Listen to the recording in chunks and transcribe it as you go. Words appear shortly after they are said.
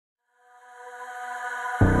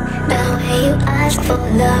way you ask for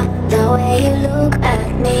love, the way you look at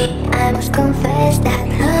me, I must confess that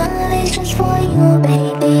love is just for you,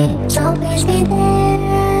 baby. So please be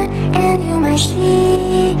there, and you might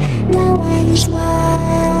see the way you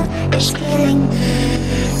smile is killing me.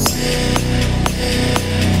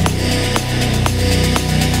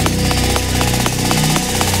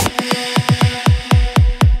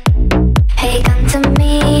 Hey, come to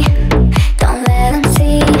me, don't let them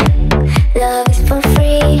see. Love is for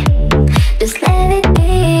free, just let it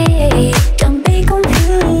be. Don't be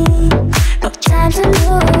confused, no time to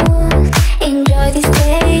lose. Enjoy this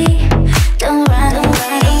day, don't run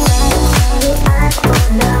away. You ask for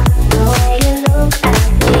love, the way you look at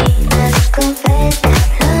me, I must confess that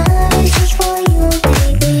love is just for you,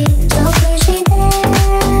 baby. So please be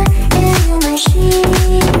there, and you might see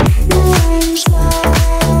the way you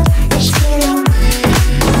smile is killing me.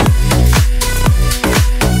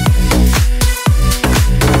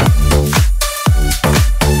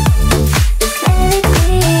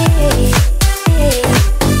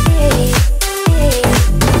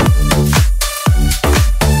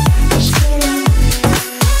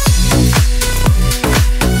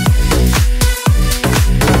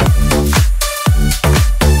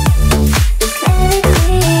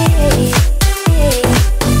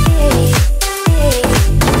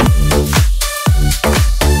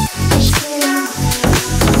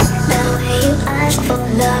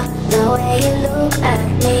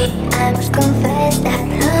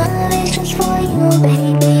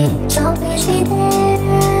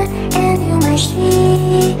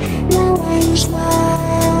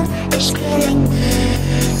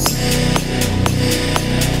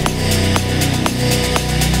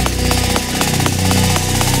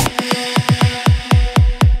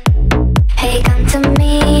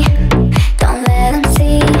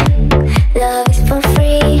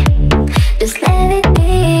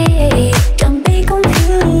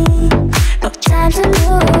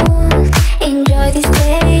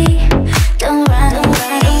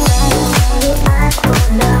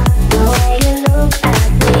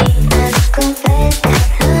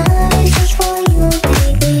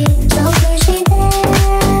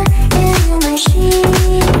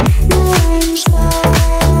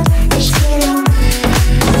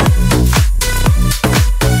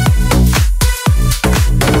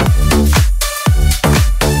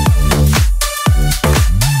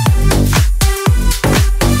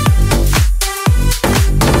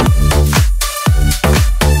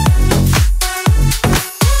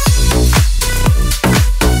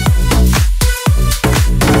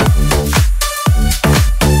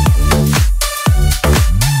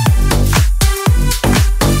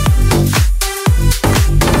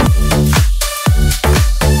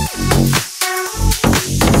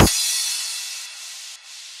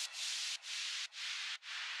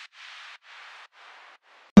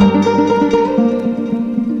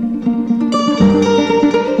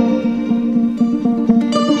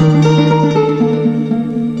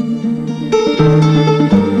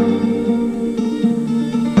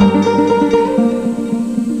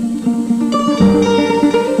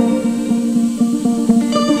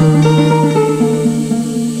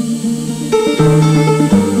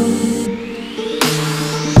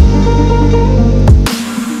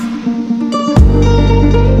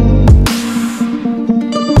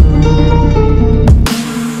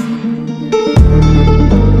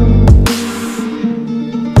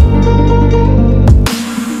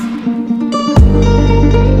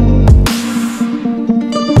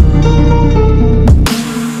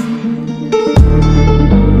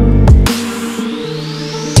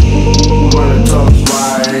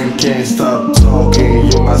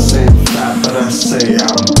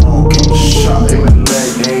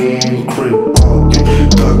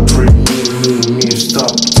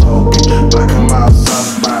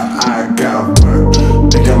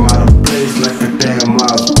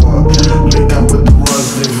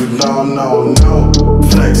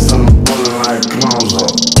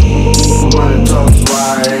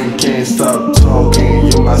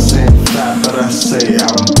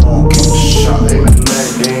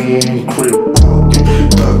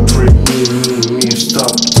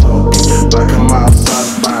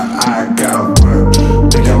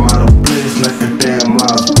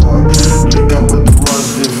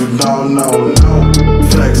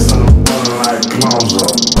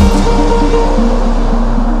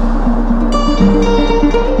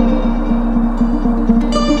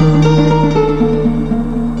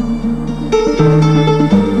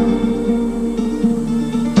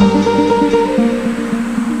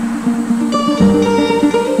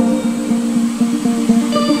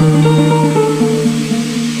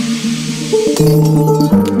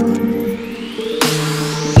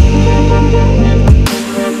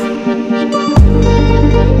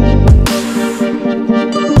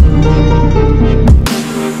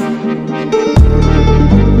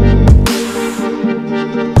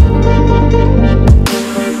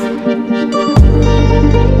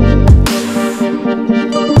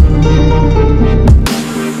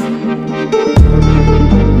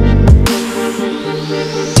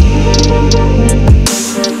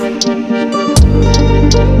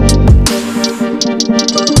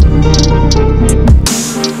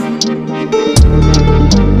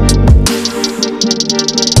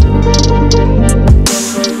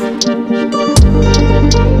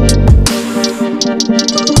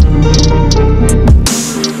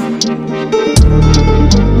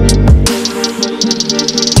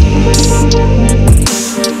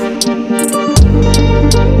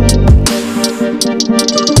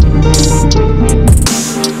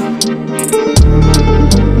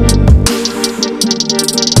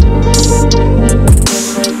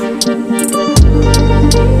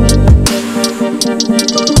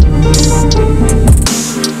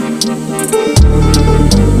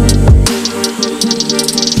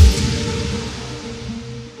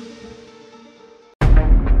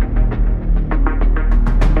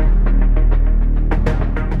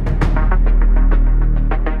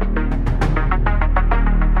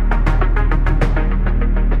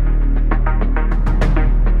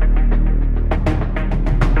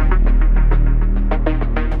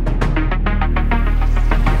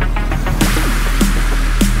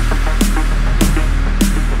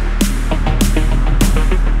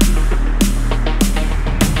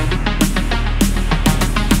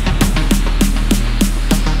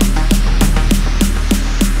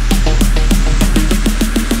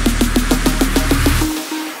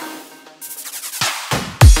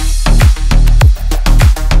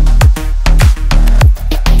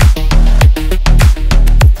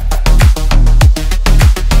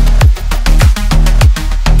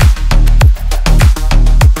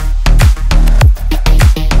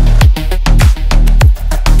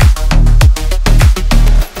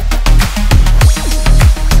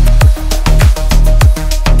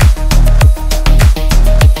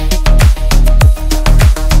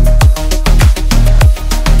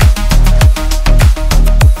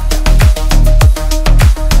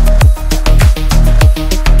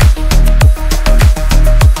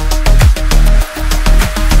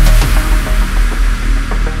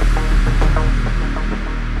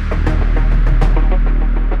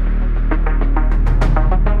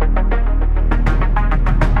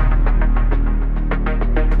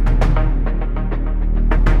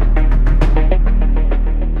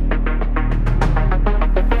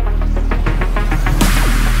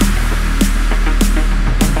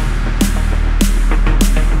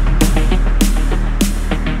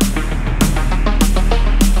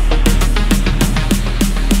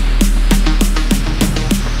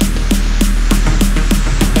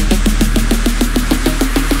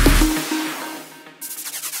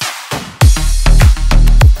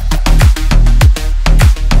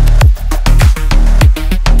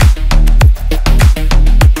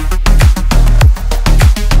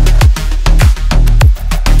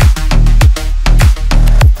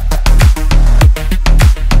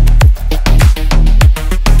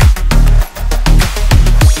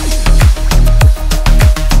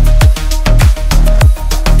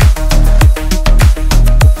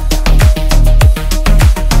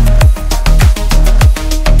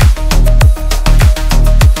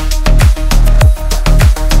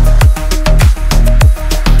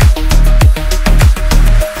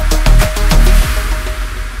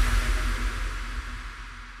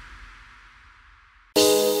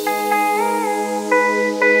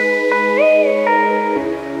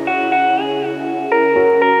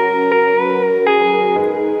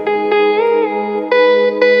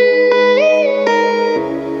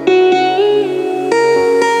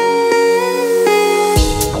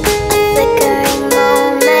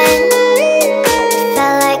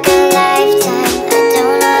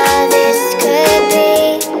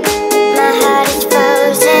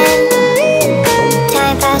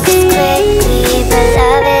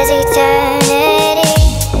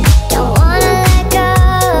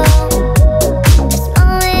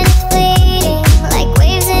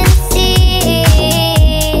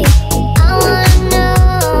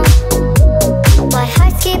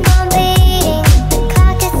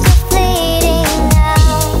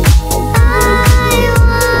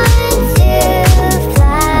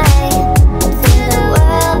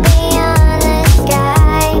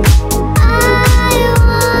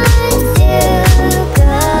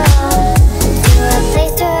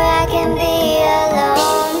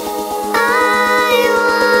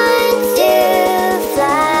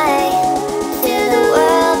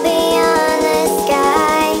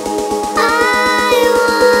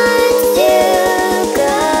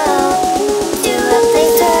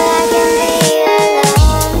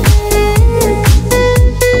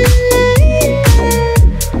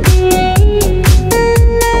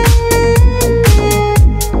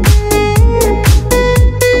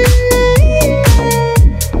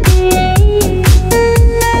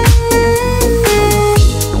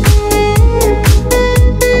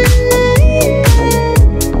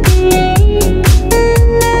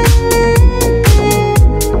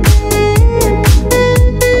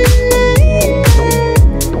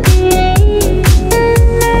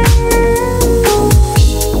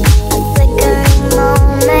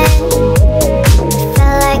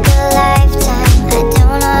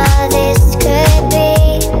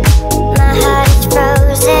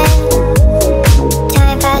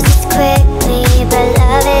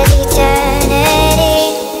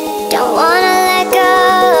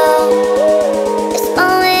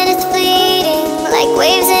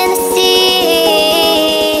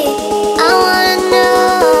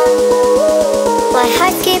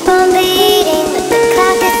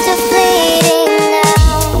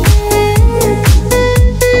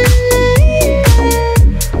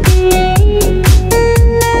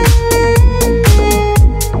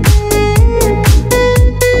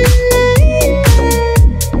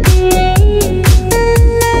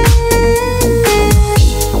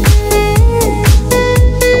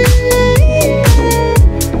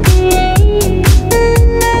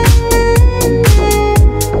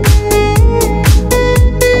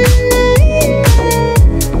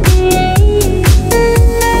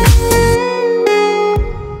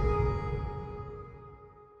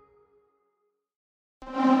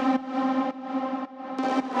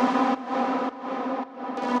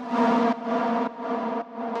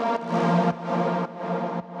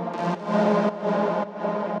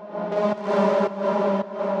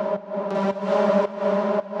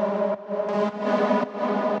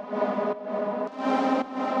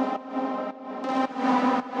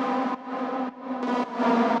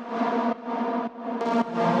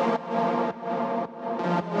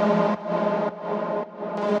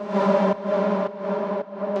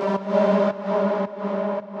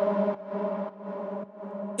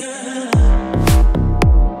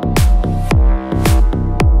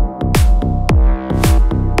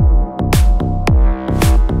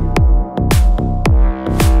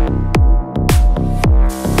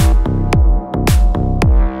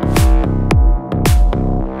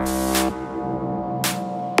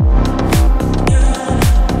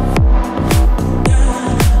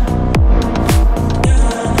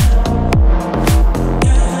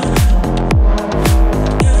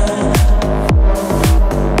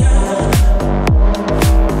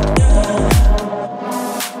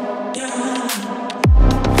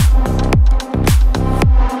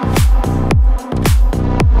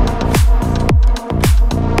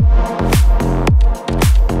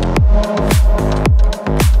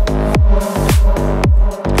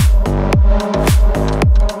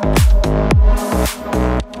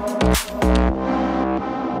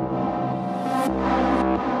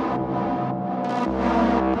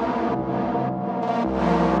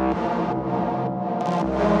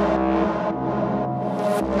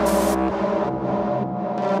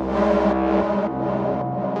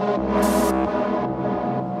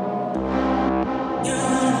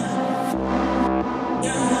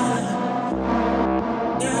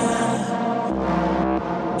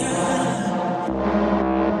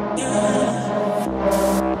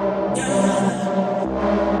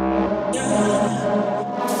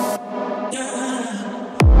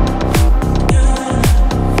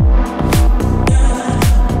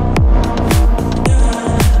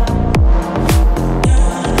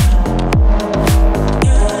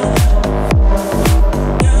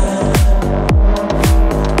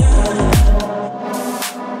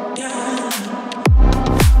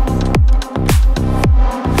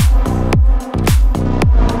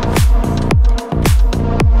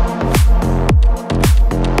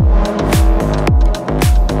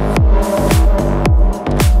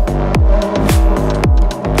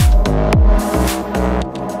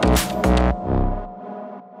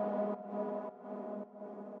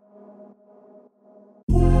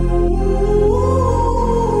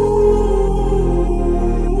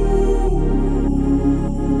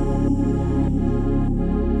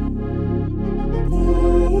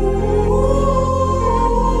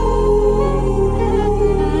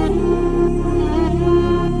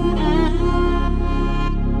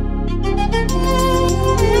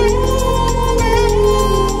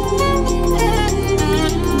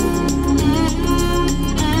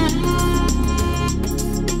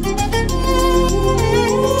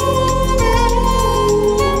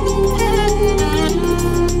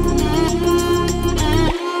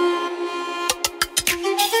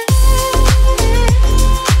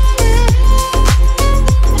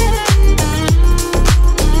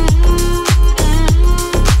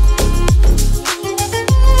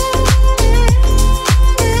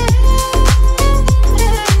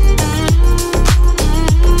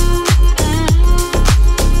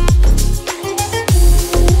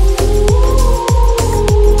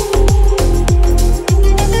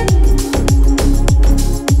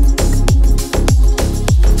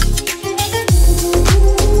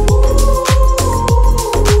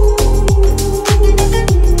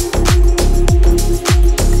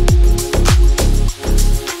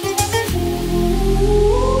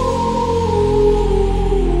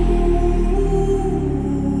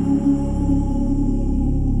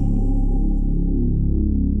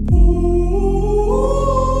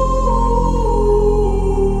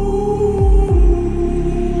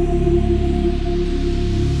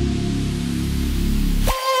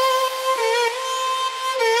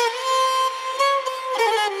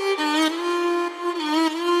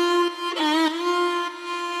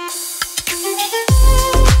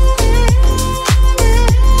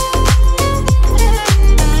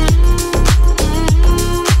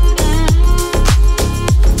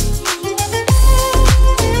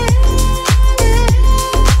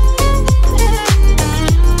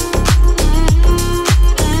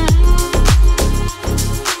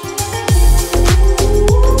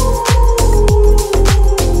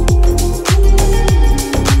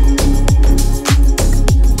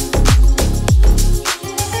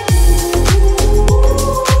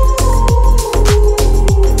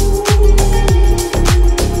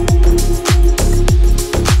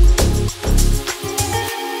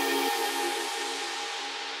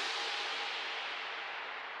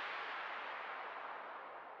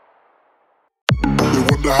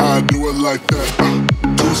 do it like that.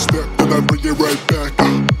 Two-step, then I bring it right back.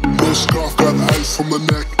 No scarf, got ice on the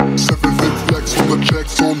neck. 7-fit flex on the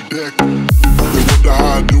checks on deck. They wonder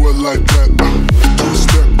how I do it like that.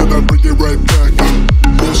 Two-step, then I bring it right back.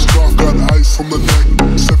 No scarf, got ice on the neck.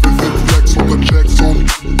 7-fit flex on the checks on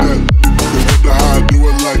deck. They wonder how I do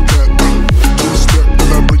it like that. Two-step, then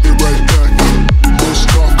I bring it right back. No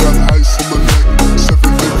scarf, got ice on the neck.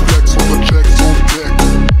 7-fit flex on the checks on deck.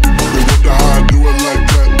 They wonder how I do it like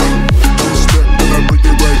that. Two-step, then I bring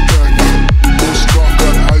it right back. No scarf,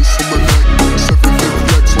 got ice on the neck. 7-fit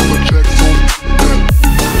flex on the checks on deck.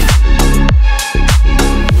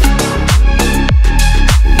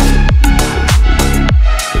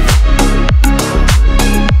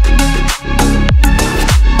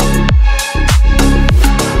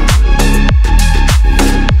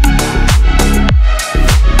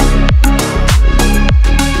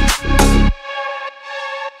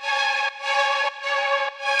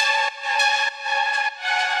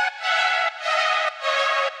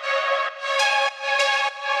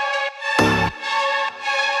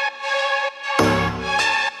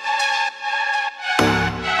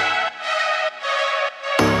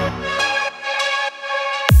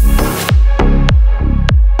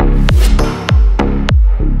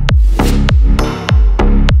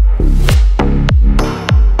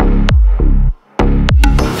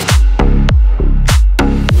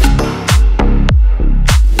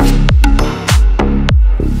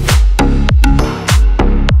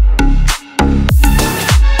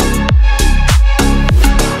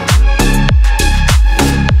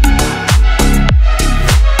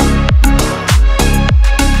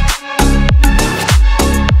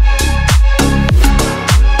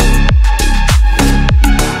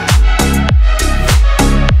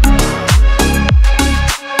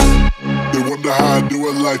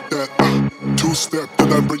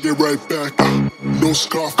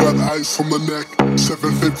 On the neck,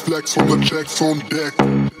 7-fit flex on the checks on deck.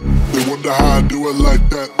 They wonder how I do it like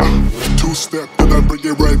that. Two-step, then I bring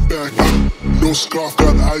it right back. No scarf,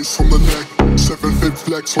 got ice on the neck. 7-fit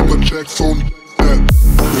flex on the checks on deck.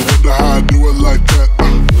 They wonder how I do it like that.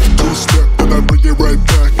 Two-step, then I bring it right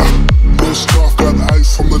back. No scarf, got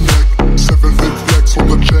ice on the neck. 7-fit flex on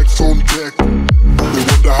the checks on deck. They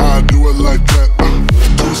wonder how I do it like that.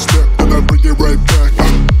 Two-step, then I bring it right back.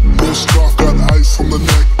 No scarf, got ice on the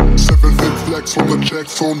neck. 7-fit flex on the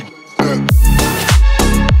checks on that.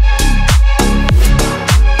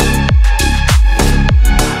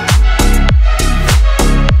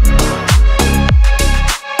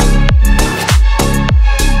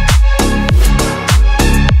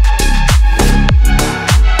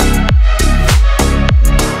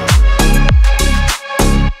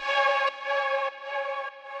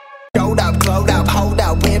 Glowed up, hold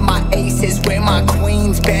up, where my aces, where my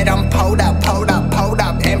queens, bet I'm pulled up,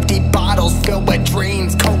 empty bottles filled with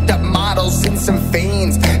dreams, coked up models and some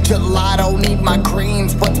fiends, gelato, need my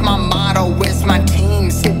greens, what's my motto, where's my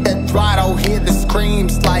teams, hit the throttle, hear the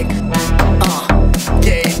screams like,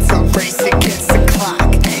 yeah, it's a race against the clock,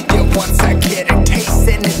 yeah, once I get a taste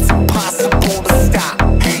then it's impossible to stop,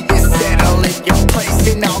 you settle in your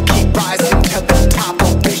place and I'll keep rising to the top,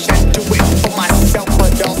 I wish I'd do it for myself,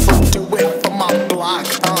 but also do it for my block,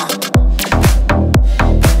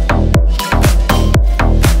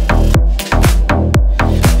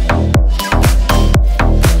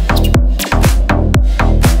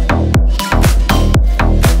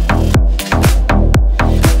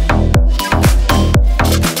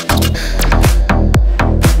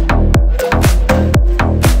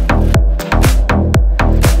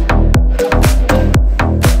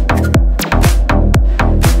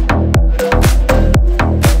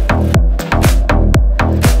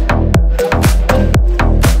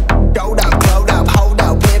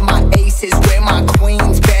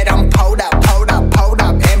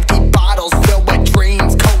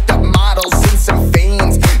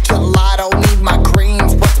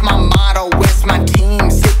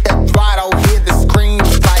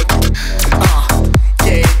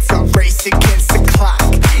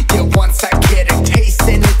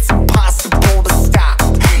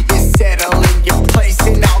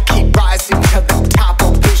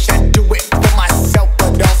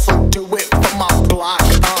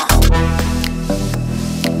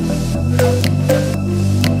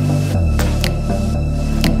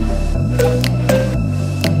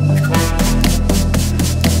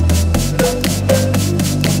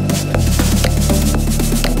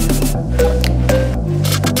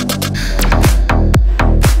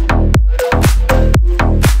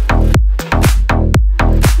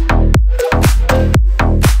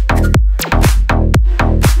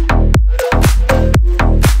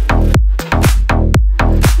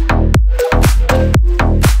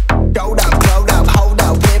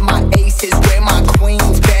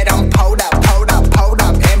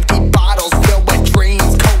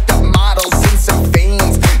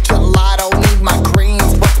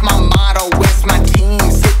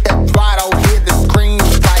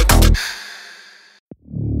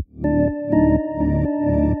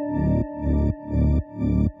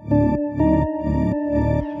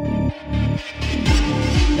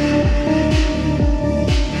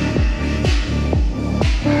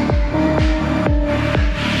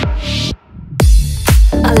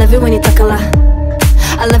 it when you Tocala.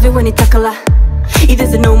 I love it when you Tocala. He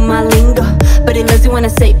doesn't know my lingo, but he loves it when I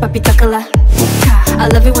say papi Tocala. I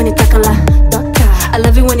love it when you Tocala. I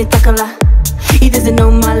love it when you Tocala. He doesn't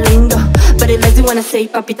know my lingo, but he loves it when I say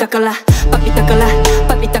papi Tocala. Papi Tocala,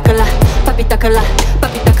 papi Tocala, papi Tocala,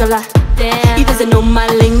 papi Tocala. He doesn't know my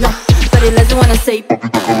lingo, but he loves it when I say papi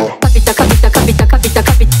Tocala. Papi Tocala, papi Tocala,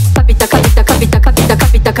 papi Tocala, papi Tocala, papi Tocala,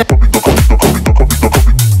 papi Tocala.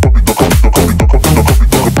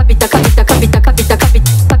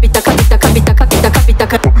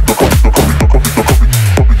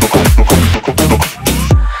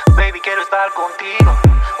 Baby, quiero estar contigo.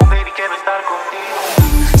 Oh, baby, quiero estar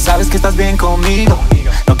contigo. Sabes que estás bien conmigo.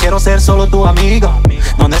 No quiero ser solo tu amigo.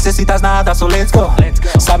 No necesitas nada, so let's go.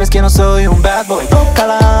 Sabes que no soy un bad boy.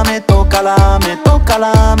 Tocalame, tocalame,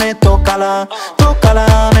 tocalame, tocala.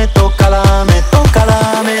 Tocalame, tocalame,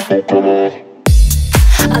 tocalame.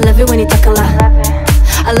 I love it when you Tocala.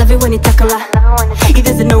 I love it when you Tocala. He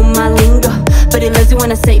doesn't know my lingo, but he loves it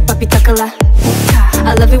when I say papi Tocala.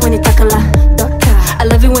 I love it when you Tocala. I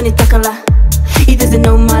love it when you Tocala. He doesn't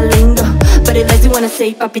know my lingo, but he loves it when I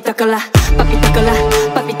say papi Tocala. Papi Tocala,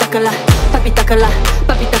 papi Tocala, papi Tocala,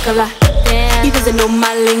 papi Tocala. He doesn't know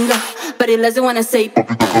my lingo, but he loves it when I say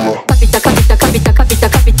papi Tocala. Papi Tocala, papi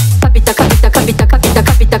Tocala, papi Tocala, papi Tocala, papi Tocala,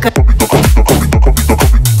 papi Tocala.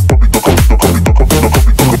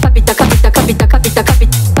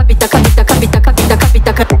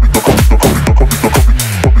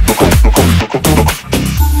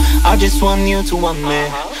 I just want you to want me.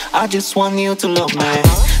 I just want you to love me.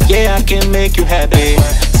 Yeah, I can make you happy.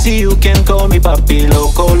 See, you can call me papi,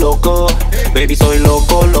 loco, loco. Baby, soy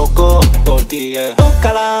loco, loco por ti, yeah.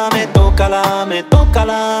 Tocalame, tocalame,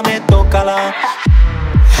 tocalame, tocala.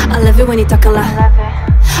 I love it when you Tocala.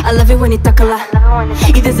 I love it when you Tocala.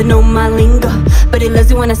 He doesn't know my lingo, but he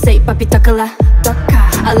loves it when I say papi Tocala.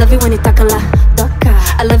 I love it when you Tocala.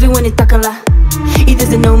 I love it when you Tocala. He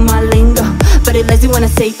doesn't know my lingo, but he loves it when I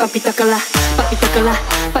say papi Tocala. Papi Tocala,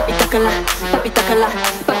 papi Tocala, papi Tocala,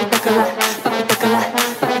 papi Tocala, papi Tocala,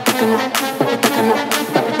 papi Tocala, papi Tocala, papi Tocala,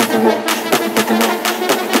 papi Tocala,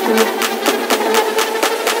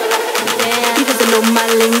 he doesn't know my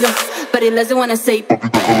lingo, but he loves it when I say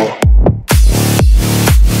papi Tocala.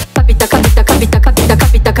 Papi Tocala, papi Tocala,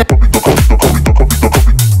 papi Tocala.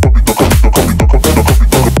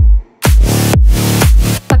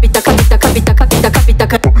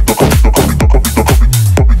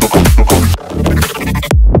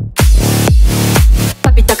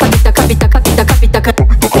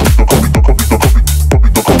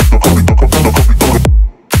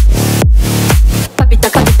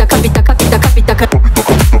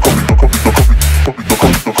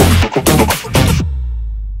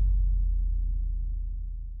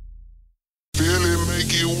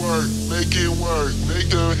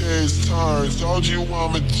 Told you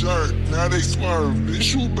I'm a jerk, now they swerve.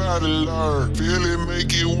 Bitch, you bout to learn. Feel it,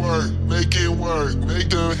 make it work, make it work. Make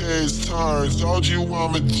them heads turn. Told you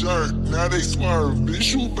I'm a jerk, now they swerve.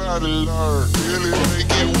 Bitch, you bout to learn. Feel it,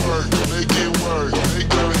 make it work, make it work. Make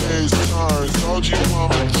them heads turn. Told you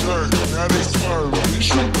I'm a jerk, now they swerve. Bitch,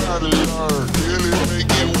 you bout to learn. Feel it,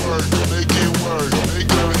 make it work, make it work. Make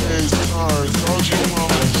them heads turn. Told you I'm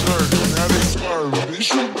a jerk, now they swerve. Bitch,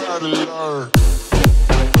 you bout to learn.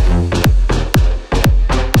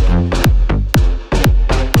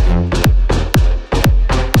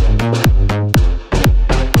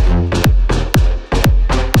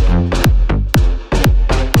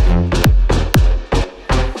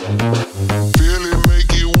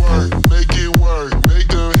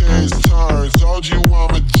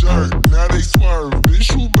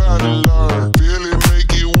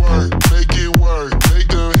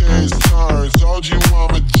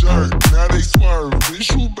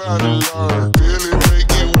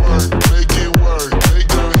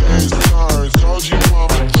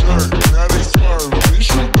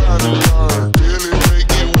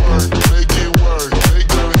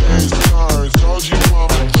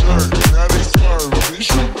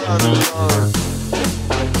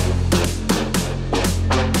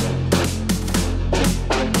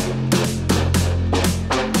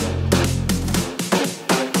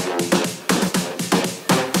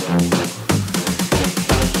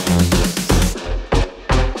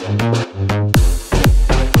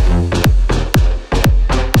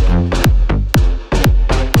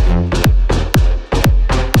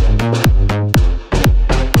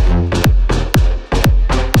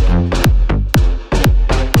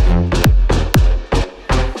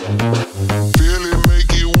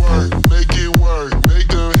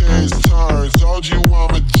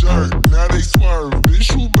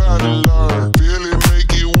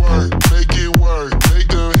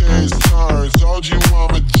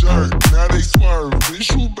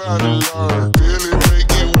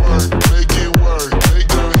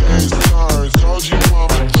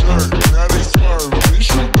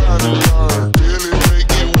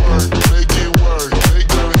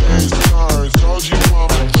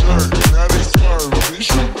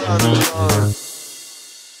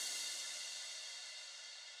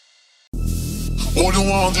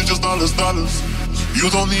 just dollars, dollars. You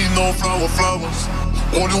don't need no flowers.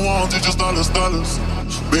 All you want is just dollars, dollars.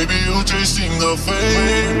 Baby, you chasing the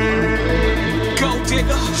fame. Go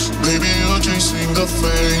digger. Baby, you chasing the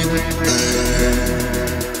fame. Hey.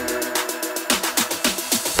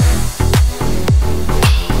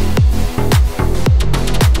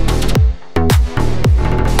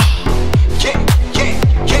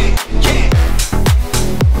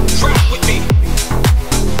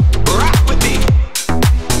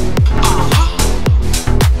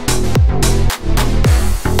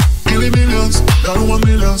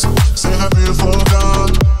 Say have you forgot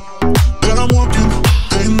that I'm working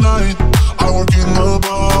day and night? I work in the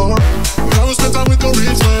bar. Now we spend time with your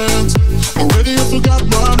rich friends. Already you forgot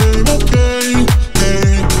my name, okay?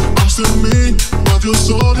 Hey, I'm still me, but you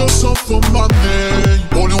sold yourself for money.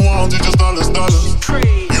 All you want is just dollars, dollars.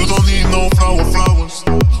 You don't need no flowers.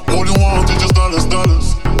 All you want is just dollars,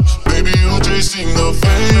 dollars. Baby, you chasing the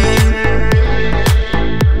fame.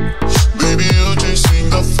 Baby, you chasing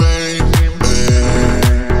the fame.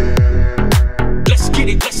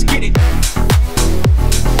 Let's get it.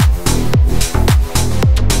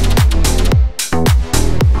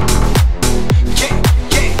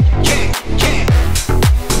 Yeah.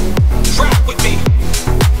 Rock with me.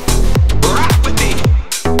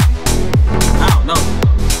 I don't know.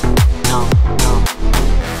 No.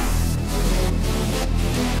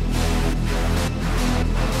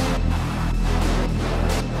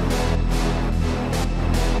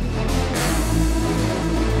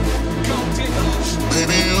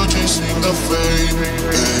 Baby, you chasing the fame.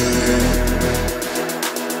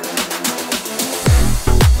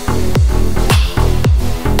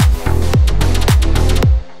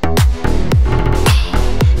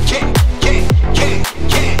 Yeah.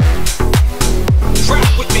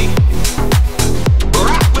 Rock with me.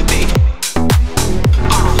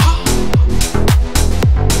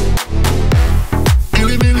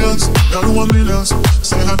 Millions, got 1 million.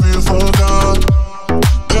 Say have you forgot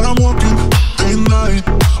that I'm working day and night?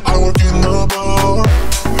 I work in the bar.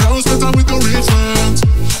 Now we spend time with your rich friends.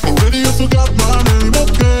 Already you forgot my name,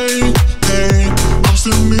 okay? Hey, I'm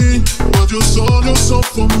still me, but you sold yourself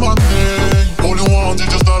for money. All you want is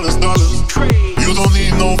just dollars, dollars. You don't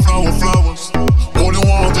need no flowers. All you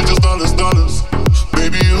want is just dollars, dollars.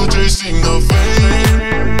 Baby, you chasing the fame.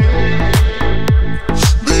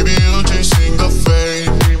 Baby, you chasing the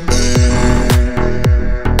fame.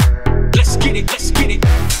 Let's get it.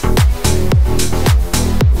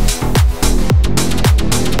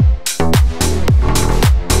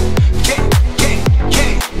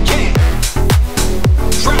 Yeah.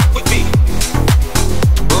 Rock with me.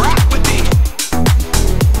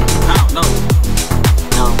 I don't know.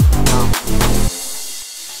 No.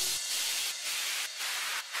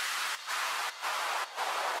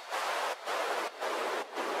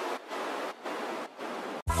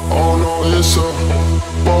 Oh no, it's a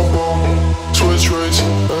bubble, switch rates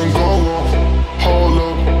and go-go. Hold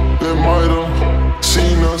up, they might have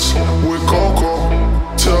seen us with Coco.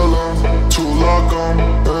 Tell them to lock 'em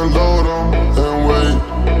and load 'em and wait.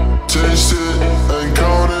 Taste it and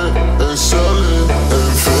count it and sell it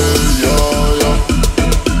and fail, yeah.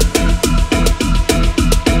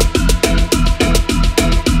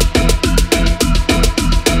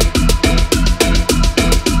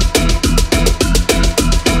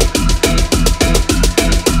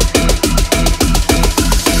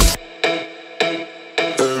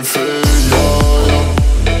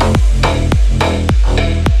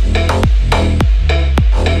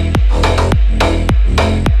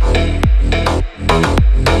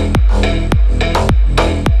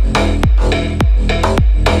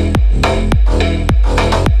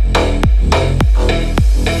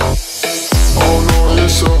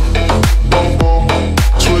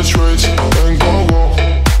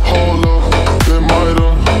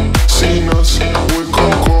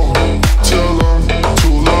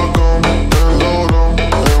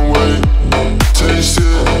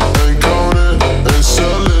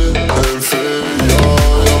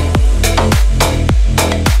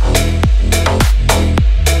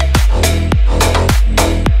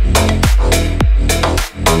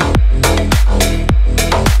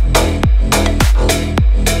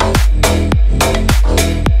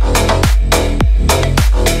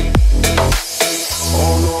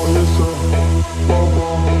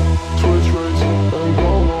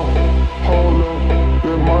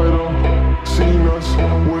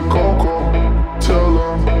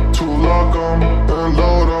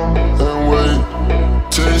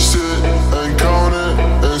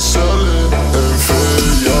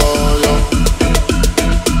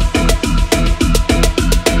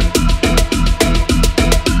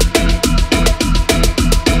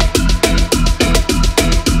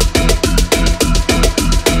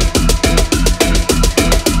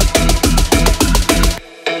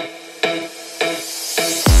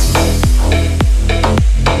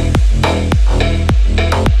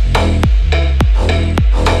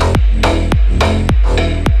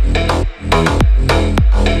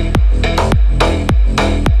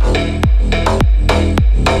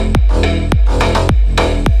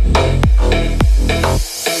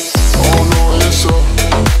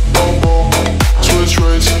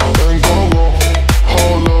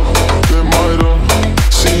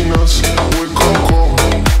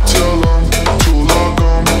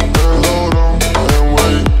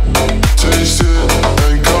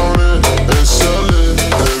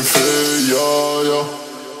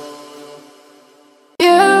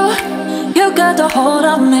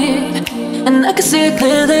 can see it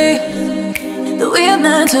clearly, that we are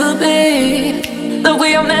meant to be, that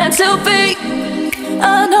we are meant to be.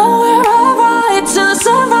 I know we're alright till the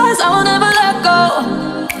sunrise, I will never let go.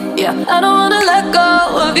 Yeah, I don't wanna let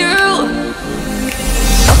go of you.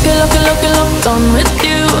 Locked on with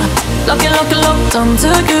you. Locked on to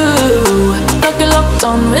you. Locked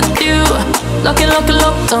on with you.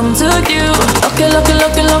 Locked on to you. Locked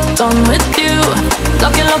on with you.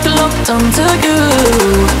 Locked on to you.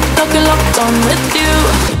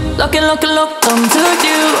 Locked on to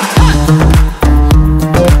you.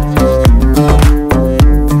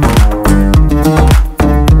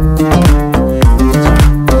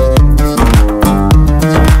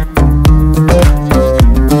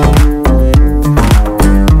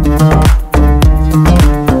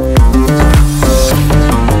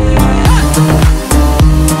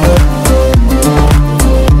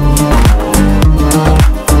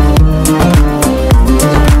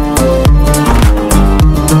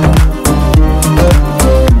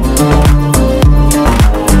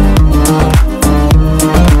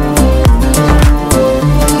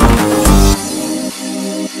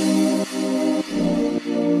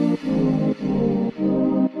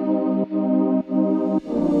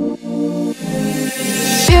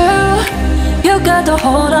 The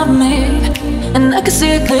hold of me, and I can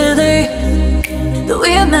see it clearly, that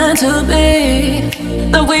we are meant to be,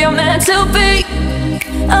 that we are meant to be.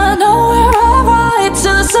 I know we're alright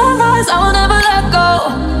till the sunrise, I will never let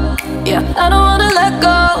go. Yeah, I don't wanna let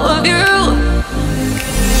go of you.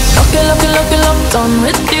 Locked on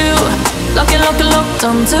with you. Locked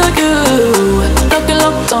on to you.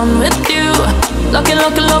 Locked on with you.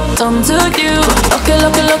 Locked on to you.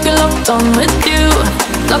 Locked on with you.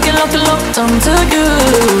 Locked on to you.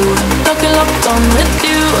 Locked on with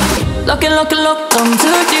you. Locked on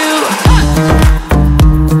to you.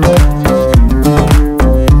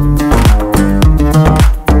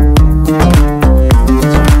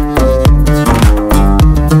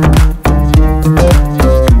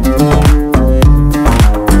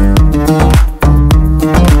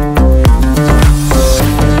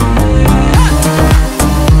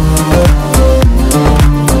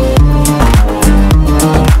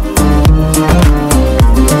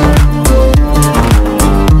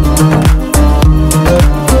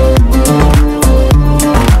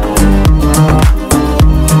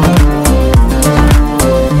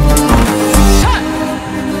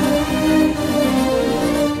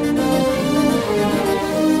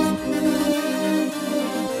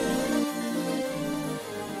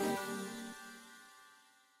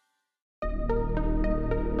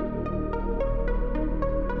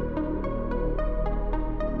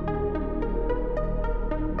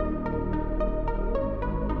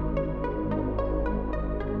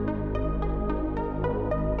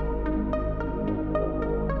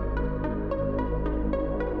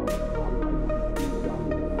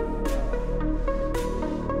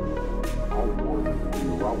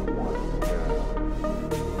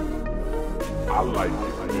 I like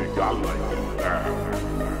it big, I like it now.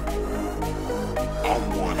 I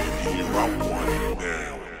want it here, I want it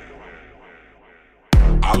now.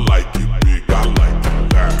 I like it big, I like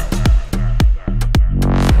it now.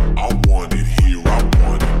 I want it here, I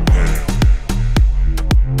want it now.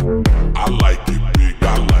 I like it big,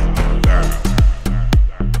 I like it now.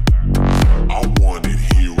 I want it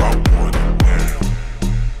here, I want it now.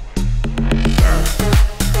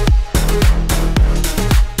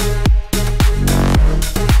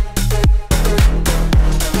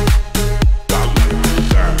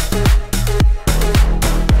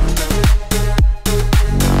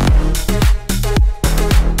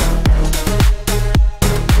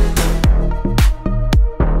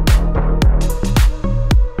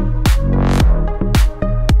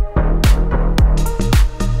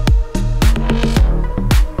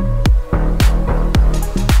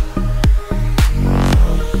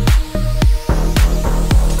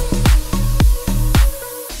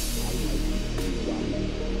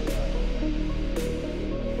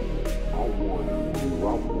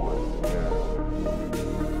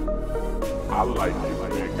 I like it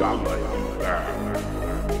big, I like it now.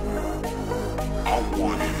 I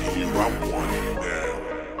want it here, I want it now.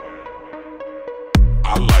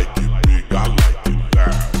 I like it big, I like it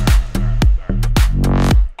now.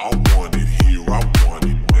 I want it here, I want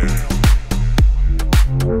it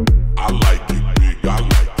now. I like it big, I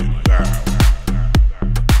like it now.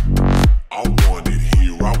 I want it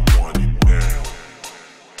here, I want it now.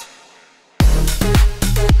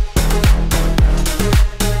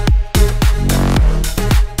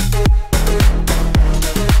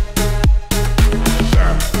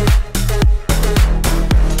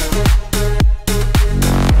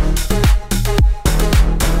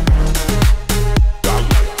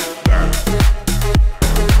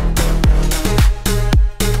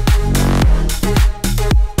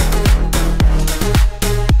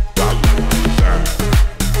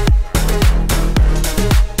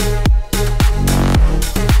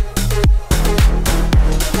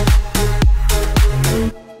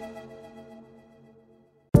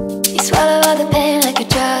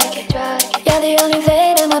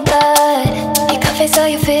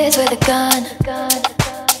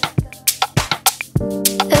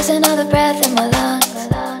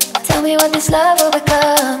 what this love will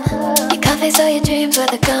become. You can't face all your dreams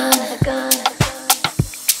with a gun.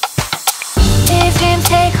 These dreams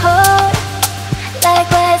take hold, like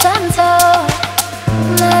words untold.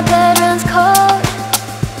 My blood runs cold,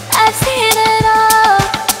 I've seen it all.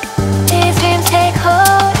 These dreams take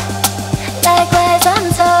hold, like words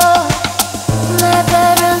untold. My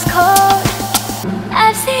blood runs cold,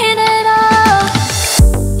 I've seen it all.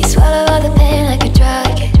 You swallow all the pain like a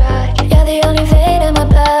drug. You're the only vein in my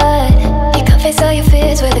blood. You can't face all your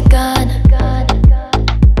fears with a gun.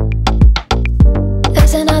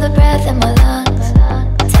 Losing all the breath in my lungs.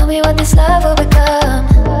 Tell me what this love will become.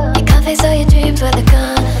 You can't face all your dreams with a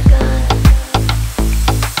gun.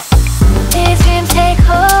 These dreams take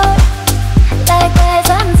hold, like words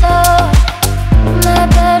untold. My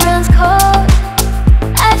blood runs cold,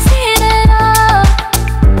 I've seen it all.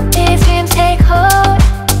 These dreams take hold,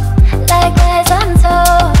 like words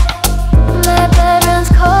untold. My blood runs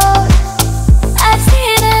cold, I've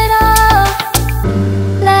seen it all.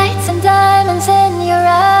 Lights and diamonds in your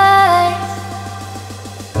eyes.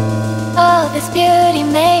 All this beauty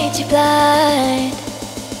made you blind.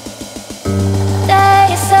 Tell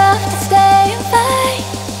yourself to stay and fight.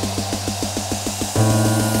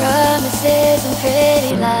 Promises and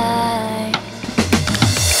pretty lies.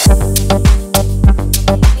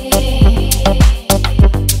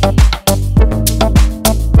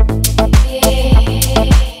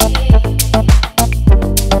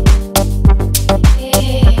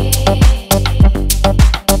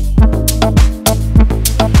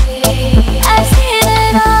 I've seen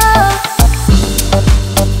it all.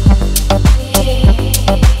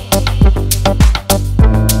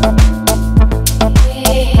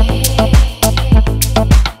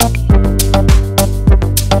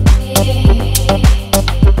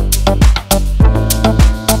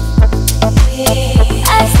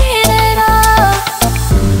 I've seen it all.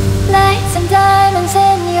 Lights and diamonds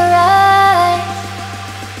in your eyes.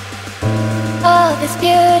 All this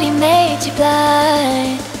beauty made you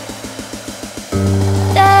blind.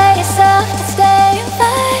 Tell yourself to stay and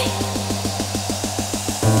fight.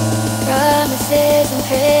 Promises and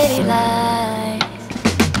pretty lies.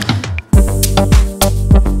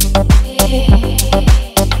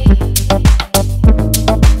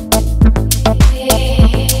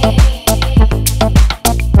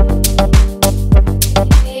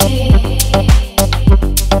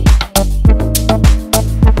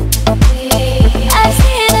 I've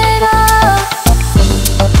seen it all.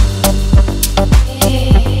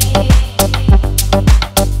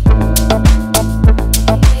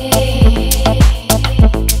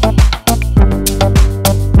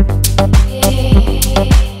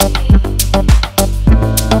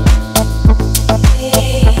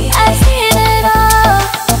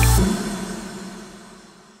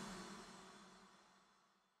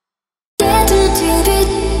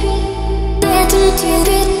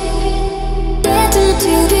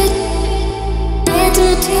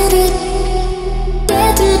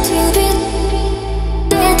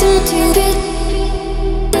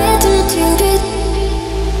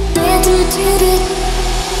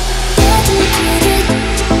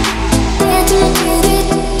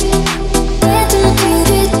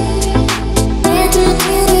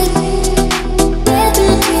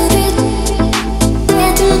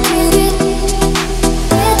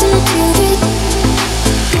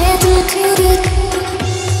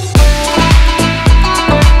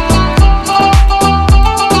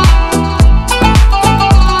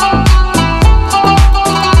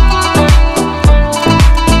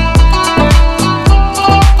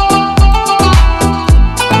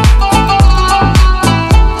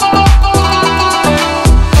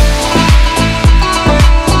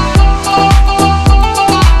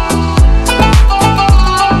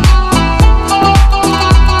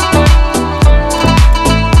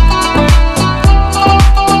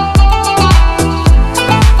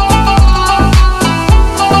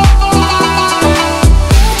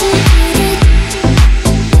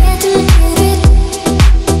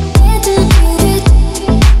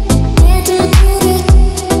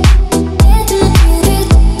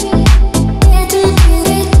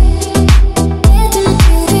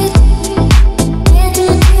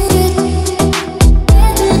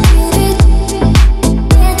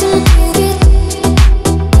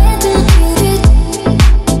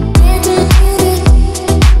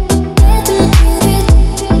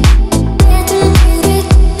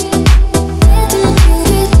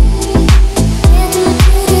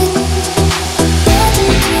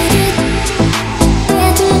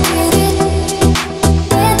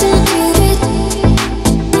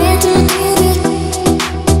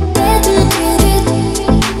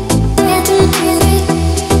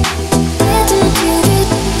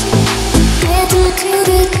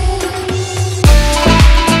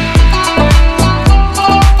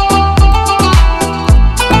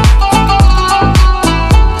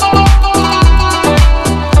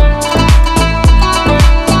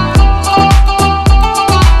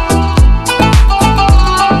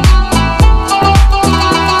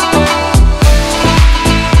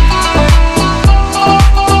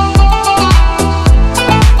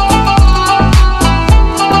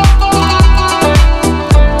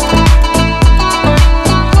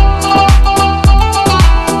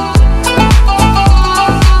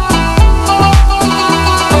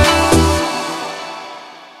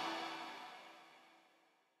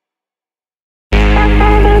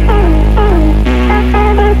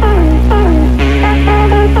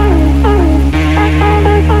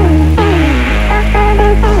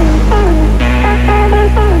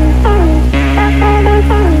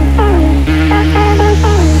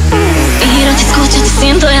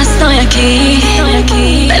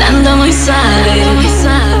 aquí, bailando muy suave,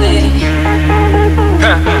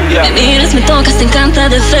 Me miras, me tocas, te encanta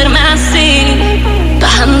de verme así,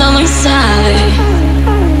 bajando muy suave.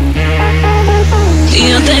 Y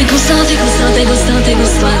yo te gusto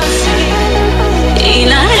así. Y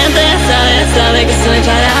la gente sabe que soy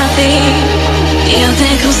para ti. Y yo te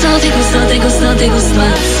gusto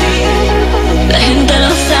así. La gente lo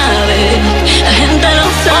sabe.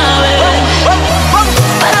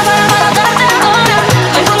 Para darte ahora.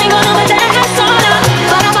 Ven conmigo, no me dejes sola.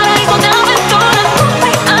 Para paraíso de aventura.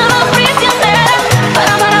 I'm a prisionera.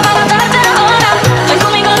 Para darte ahora. Ven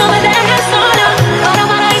conmigo, no me dejes sola. Para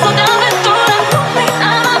paraíso de aventura.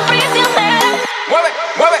 I'm a prisionera. Mueve.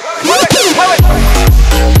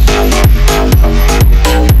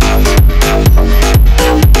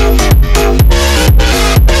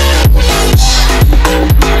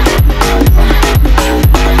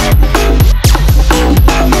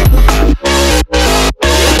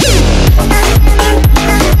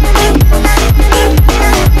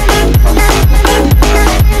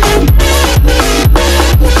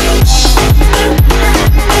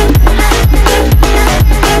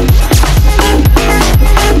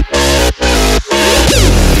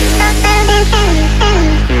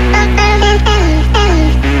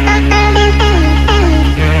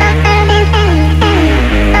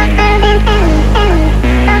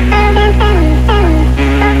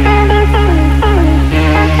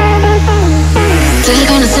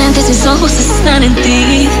 Mis ojos están en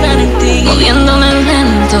ti, moviéndome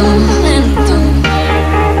lento.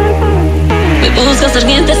 Me buscas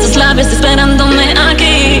ardientes tus labios esperándome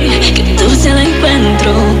aquí, que tú se la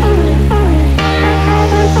encuentro.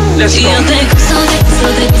 Y yo te gusto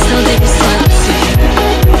así.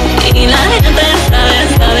 Y la gente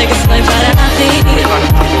sabe que soy para ti.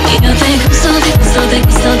 Y yo te gusto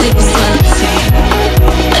así.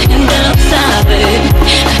 La gente lo sabe.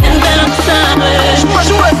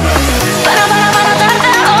 Para darte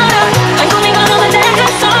ahora. Ven conmigo, no me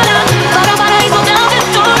dejes sola. Para paraíso de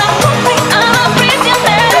aventura. I'm a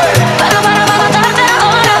prisionera. Para darte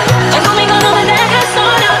ahora. Ven conmigo, no me dejes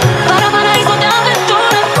sola. Para paraíso de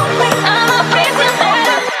aventura. I'm a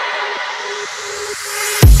prisionera.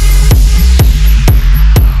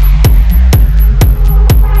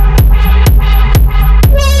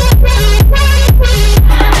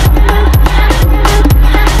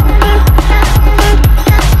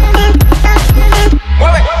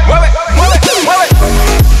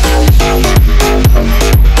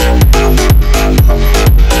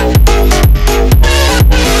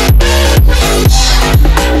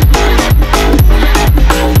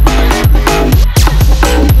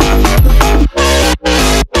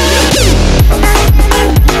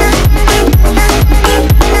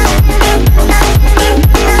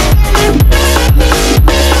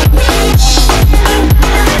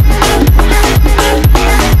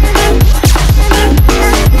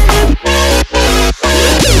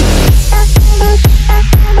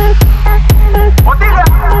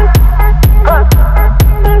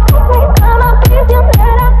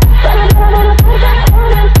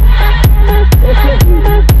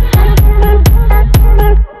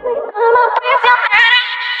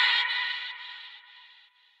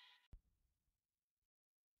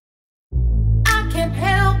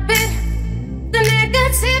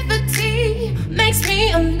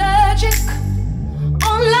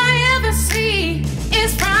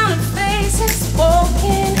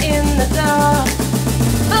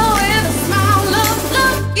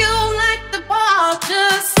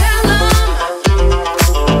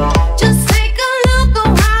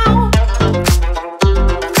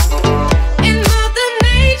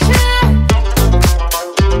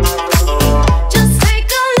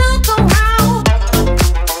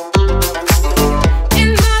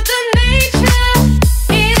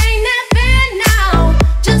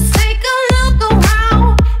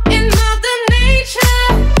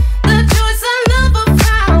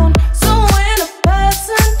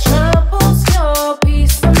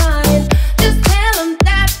 Peace.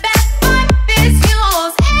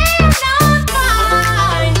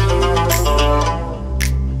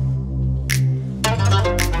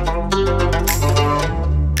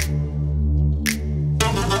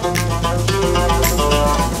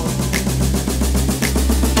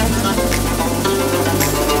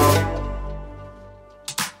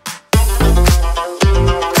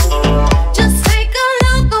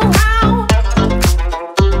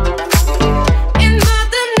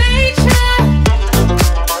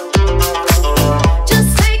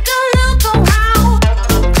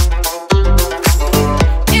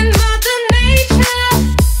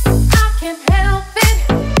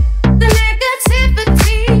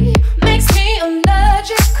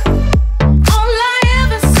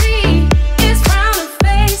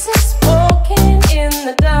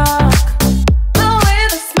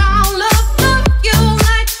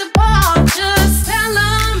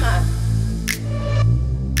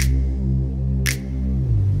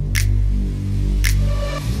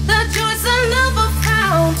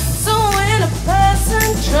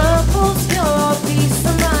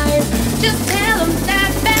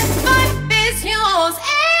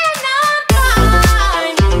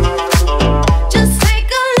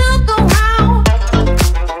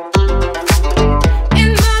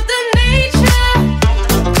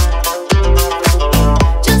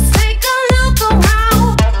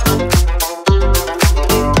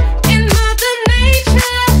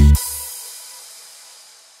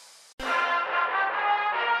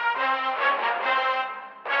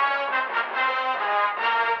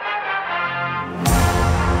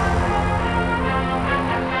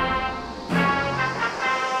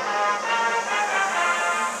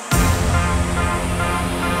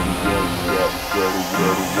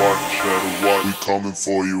 coming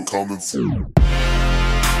for you, coming for you.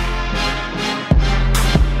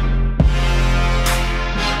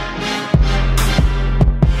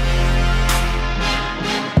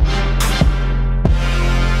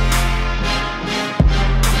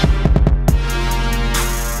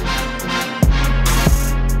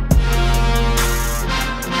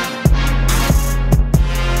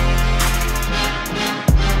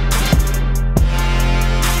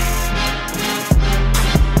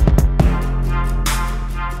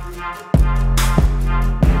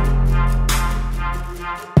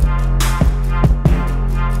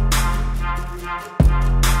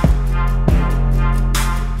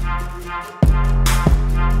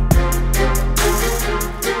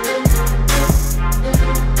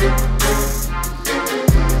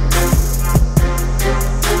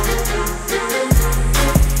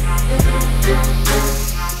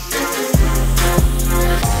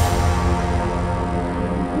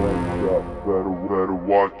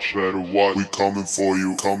 Better watch, we coming for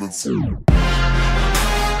you, coming for you.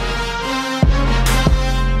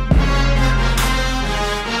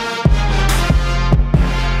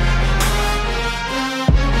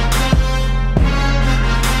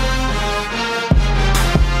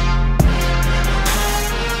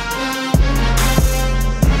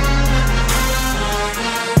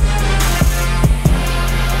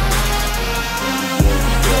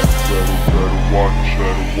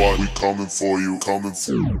 Watch, we coming for you, coming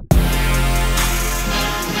for you.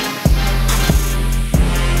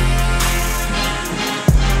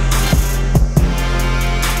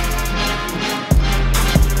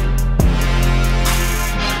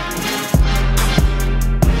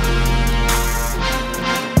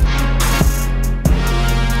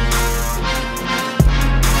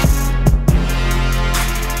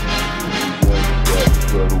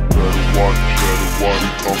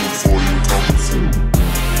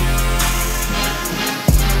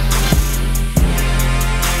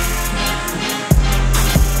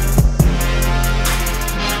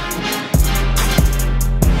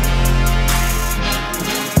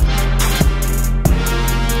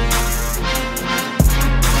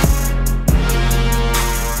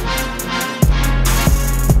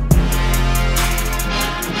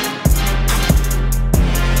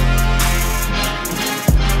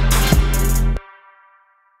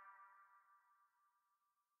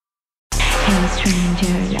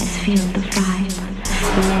 Stranger, let's feel the vibe.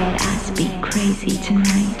 Let us be crazy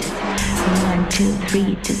tonight. 1, 2,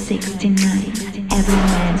 3 to 69. Every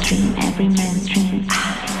man's dream, every man's dream.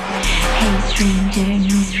 Hey stranger,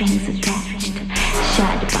 no strings attached.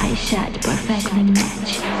 Shot by shot, perfectly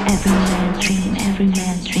matched. Every man's dream, every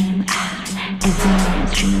man's dream. Every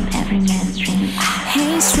man's dream, every man's dream.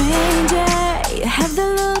 Hey stranger, you have the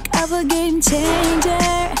look of a game changer.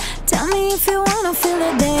 Tell me if you wanna feel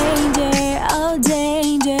the danger, oh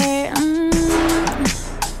danger.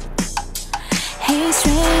 Hey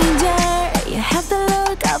stranger, you have the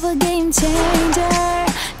look of a game changer.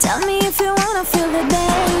 Tell me if you wanna feel the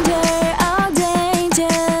danger, oh danger.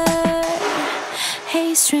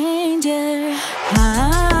 Hey stranger,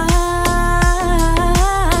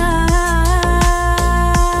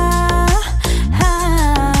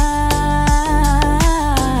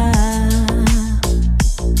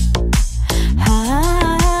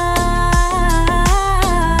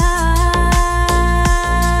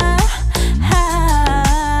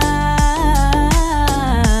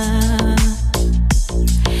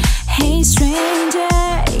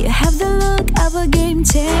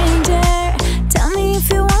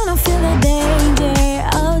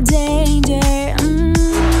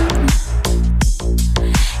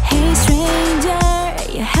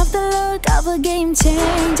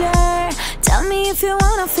 if you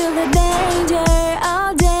wanna feel the danger,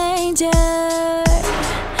 oh danger.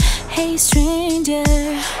 Hey stranger,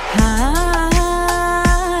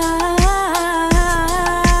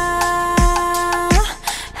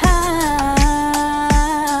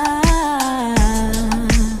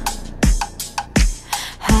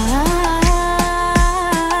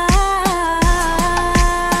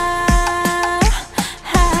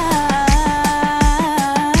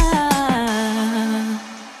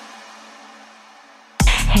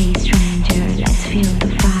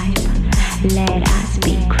 let us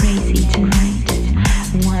be crazy tonight.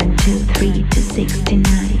 1, 2, 3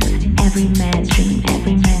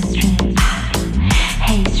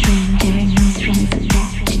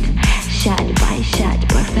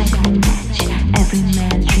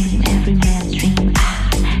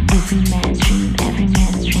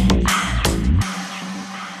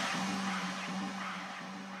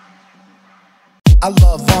 I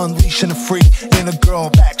love unleashing the freak in a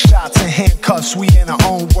girl, back shots and handcuffs. We in our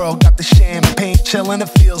own world, got the champagne chillin'. It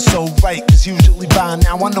feels so right, cause usually by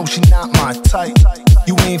now I know she not my type.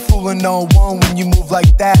 You ain't fooling no one when you move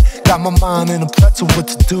like that. Got my mind in a pretzel, what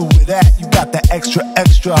to do with that? You got the extra,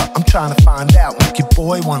 I'm trying to find out. Make your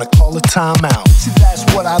boy wanna call a timeout. See, that's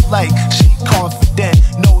what I like, she confident,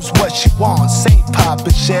 knows what she wants, ain't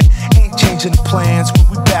poppin' shit, ain't changing the plans when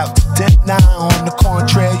we bout to dip. Now on the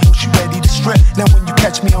contrary, yo, she ready to strip. Now when you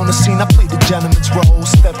catch me on the scene, I play the gentleman's role.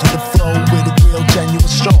 Step to the flow with a real genuine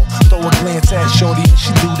stroll. Throw a glance at shorty and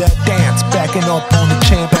she do that dance, backing up on the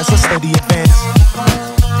champ as a steady advance.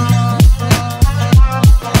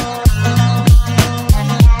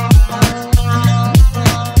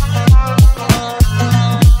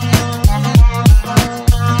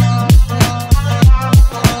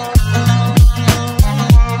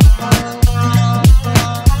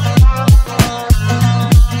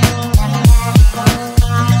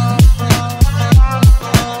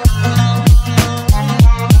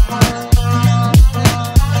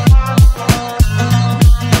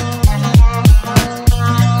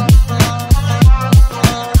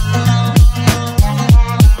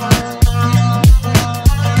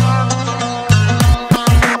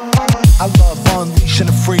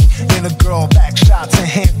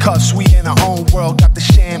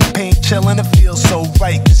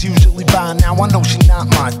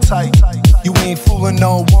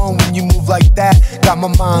 My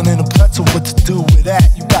mind in a pretzel, what to do with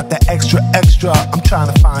that? You got the extra, I'm trying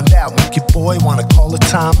to find out. Make your boy wanna call a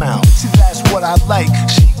timeout. See, that's what I like,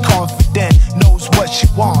 she confident, knows what she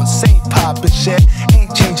wants, ain't poppin' shit, ain't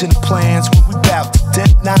changing the plans when we bout to dip.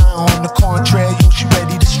 Now on the contrary, yo, she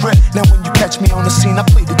ready to strip. Now when you catch me on the scene, I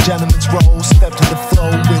play the gentleman's role. Step to the flow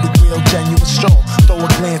with a real genuine stroll. Throw a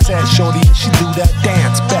glance at shorty and she do that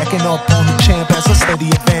dance, backing up on the champ as a steady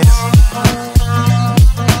advance.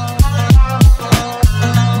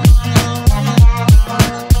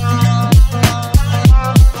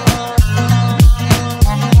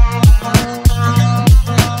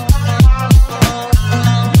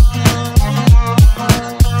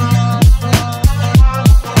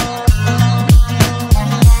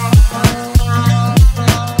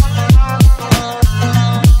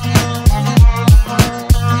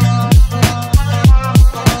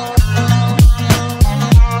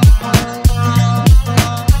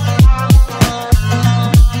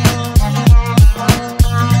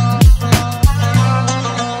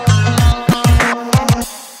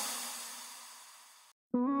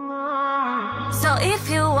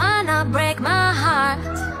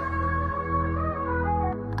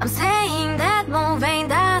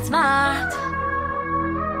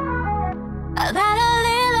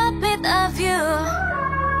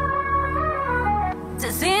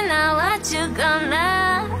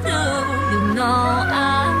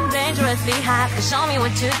 Show me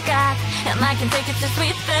what you got, and I can take it to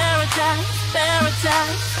sweet paradise,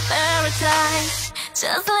 paradise, paradise.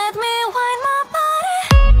 Just let me wind my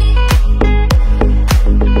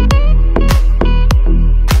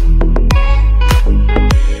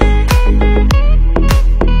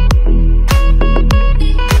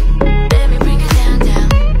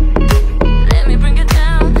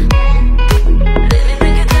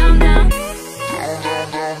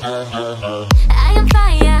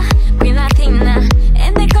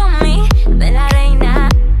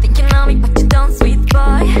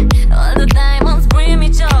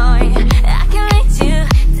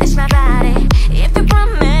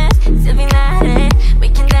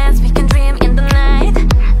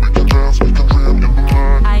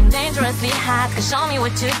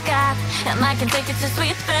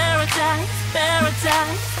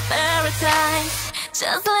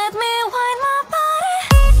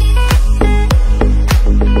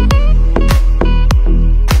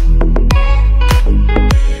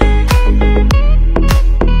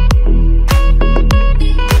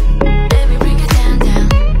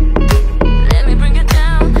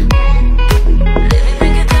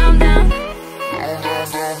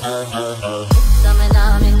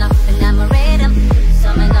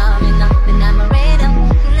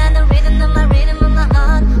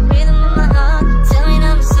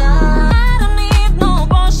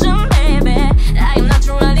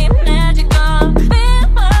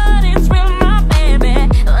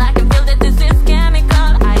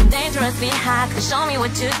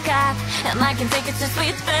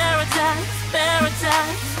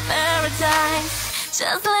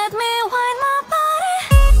just let me wind my body.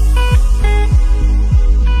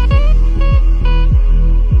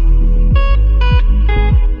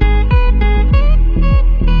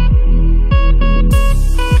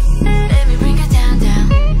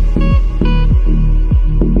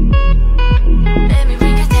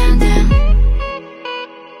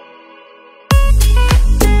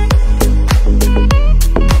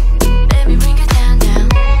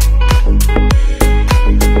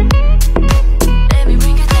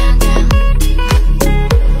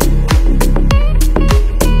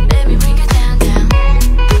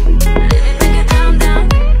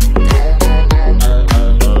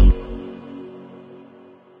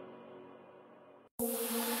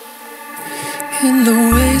 In the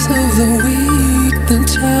ways of the week, the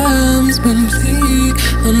time's been bleak,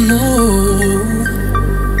 I know.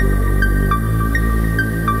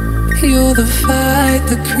 You're the fight,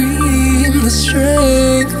 the cream, the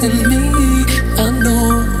strength in me, I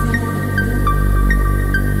know.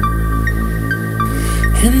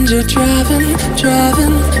 And you're driving,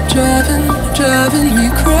 driving, driving, driving me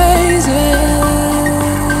crazy.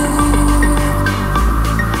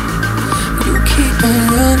 You keep on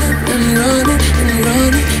running and running and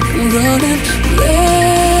running and running late.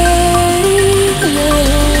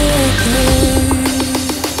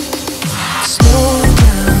 Slow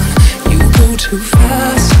down, you go too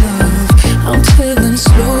fast, love. I'm telling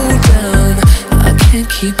slow down, I can't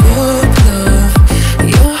keep up, love.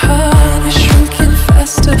 Your heart is shrinking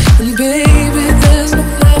faster, and baby, there's no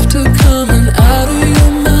laughter coming out of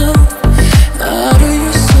your mouth, out of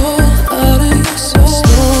your soul, out of your soul.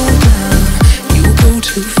 Slow down, you go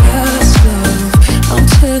too fast, love. I'm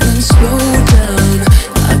telling slow down,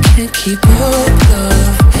 I can't keep up,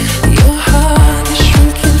 love. Your heart is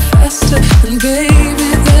shrinking faster, and baby,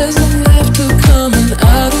 there's no laughter coming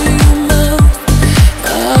out of your mouth,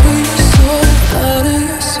 out of your soul, out of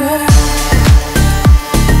your soul.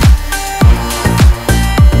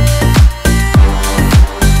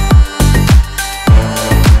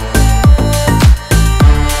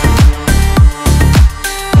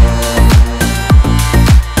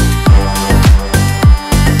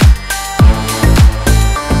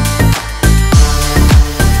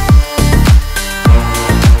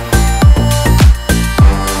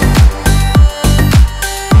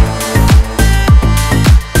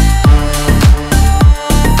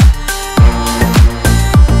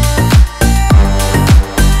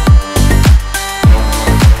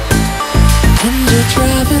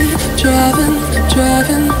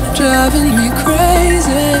 Driving me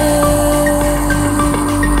crazy.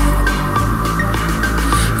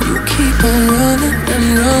 You keep on running and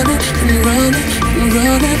running and running and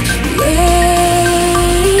running late.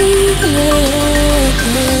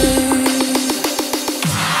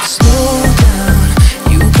 Slow down,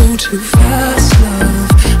 you go too fast, love.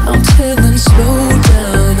 I'm telling slow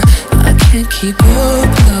down, I can't keep up,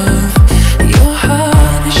 love. Your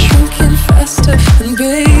heart is shrinking faster, and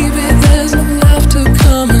baby, there's no laughter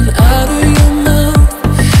coming out of your mouth,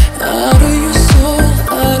 out of your soul,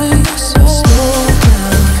 out of your soul. Slow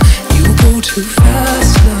down, you go too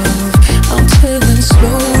fast, love. I'm telling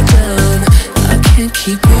slow down, I can't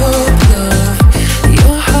keep up, love.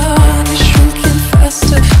 Your heart is shrinking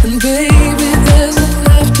faster, and baby, there's no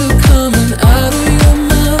laughter coming out of your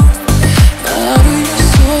mouth, out of your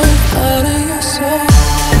soul, out of your soul.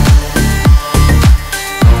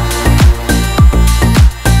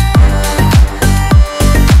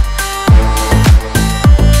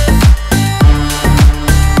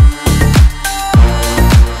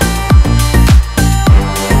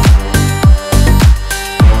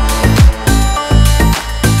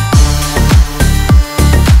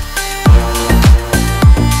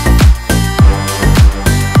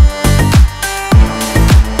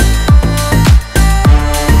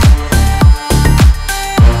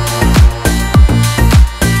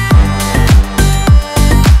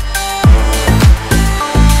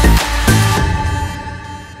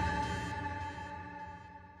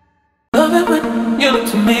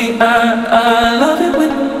 I love it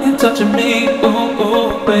when you're touching me, ooh,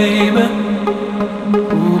 ooh, baby,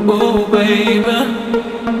 ooh, ooh, baby.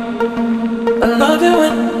 I love it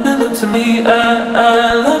when you look to me, I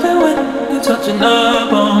love it when you're touching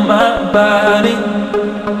up on my body,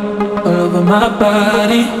 all over my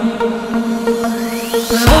body.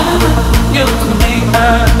 I love it when you look to me, I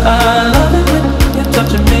love it when you're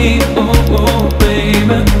touching me, ooh, ooh,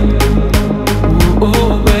 baby, ooh,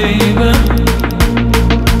 ooh, baby.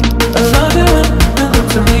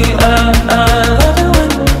 To me, I love it when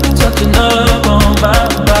you're touching up on my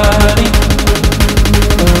body,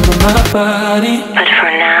 over my body. But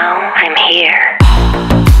for now, I'm here.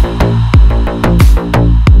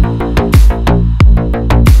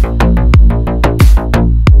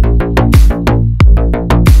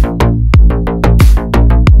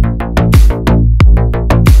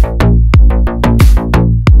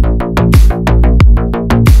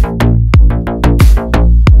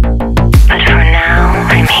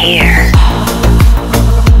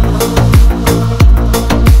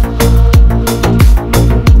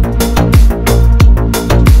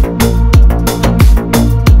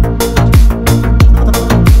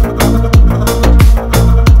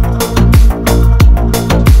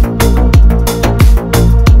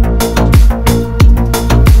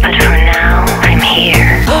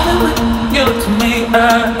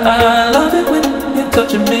 I love it when you're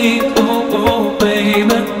touching me, ooh, ooh,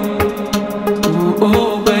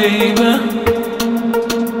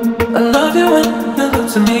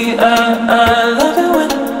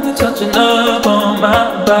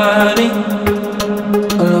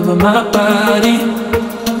 over my body.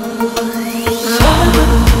 Love it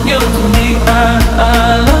when you to me, I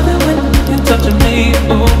love it when you're touching me.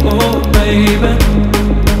 Ooh, ooh, baby.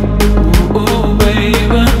 Ooh, ooh,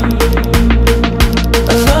 baby.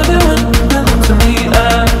 I love it when you look to me, I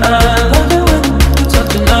love it when you're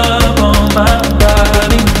touching up on my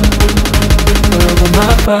body. Over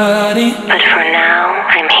my body. But for now,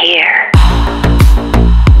 I'm here.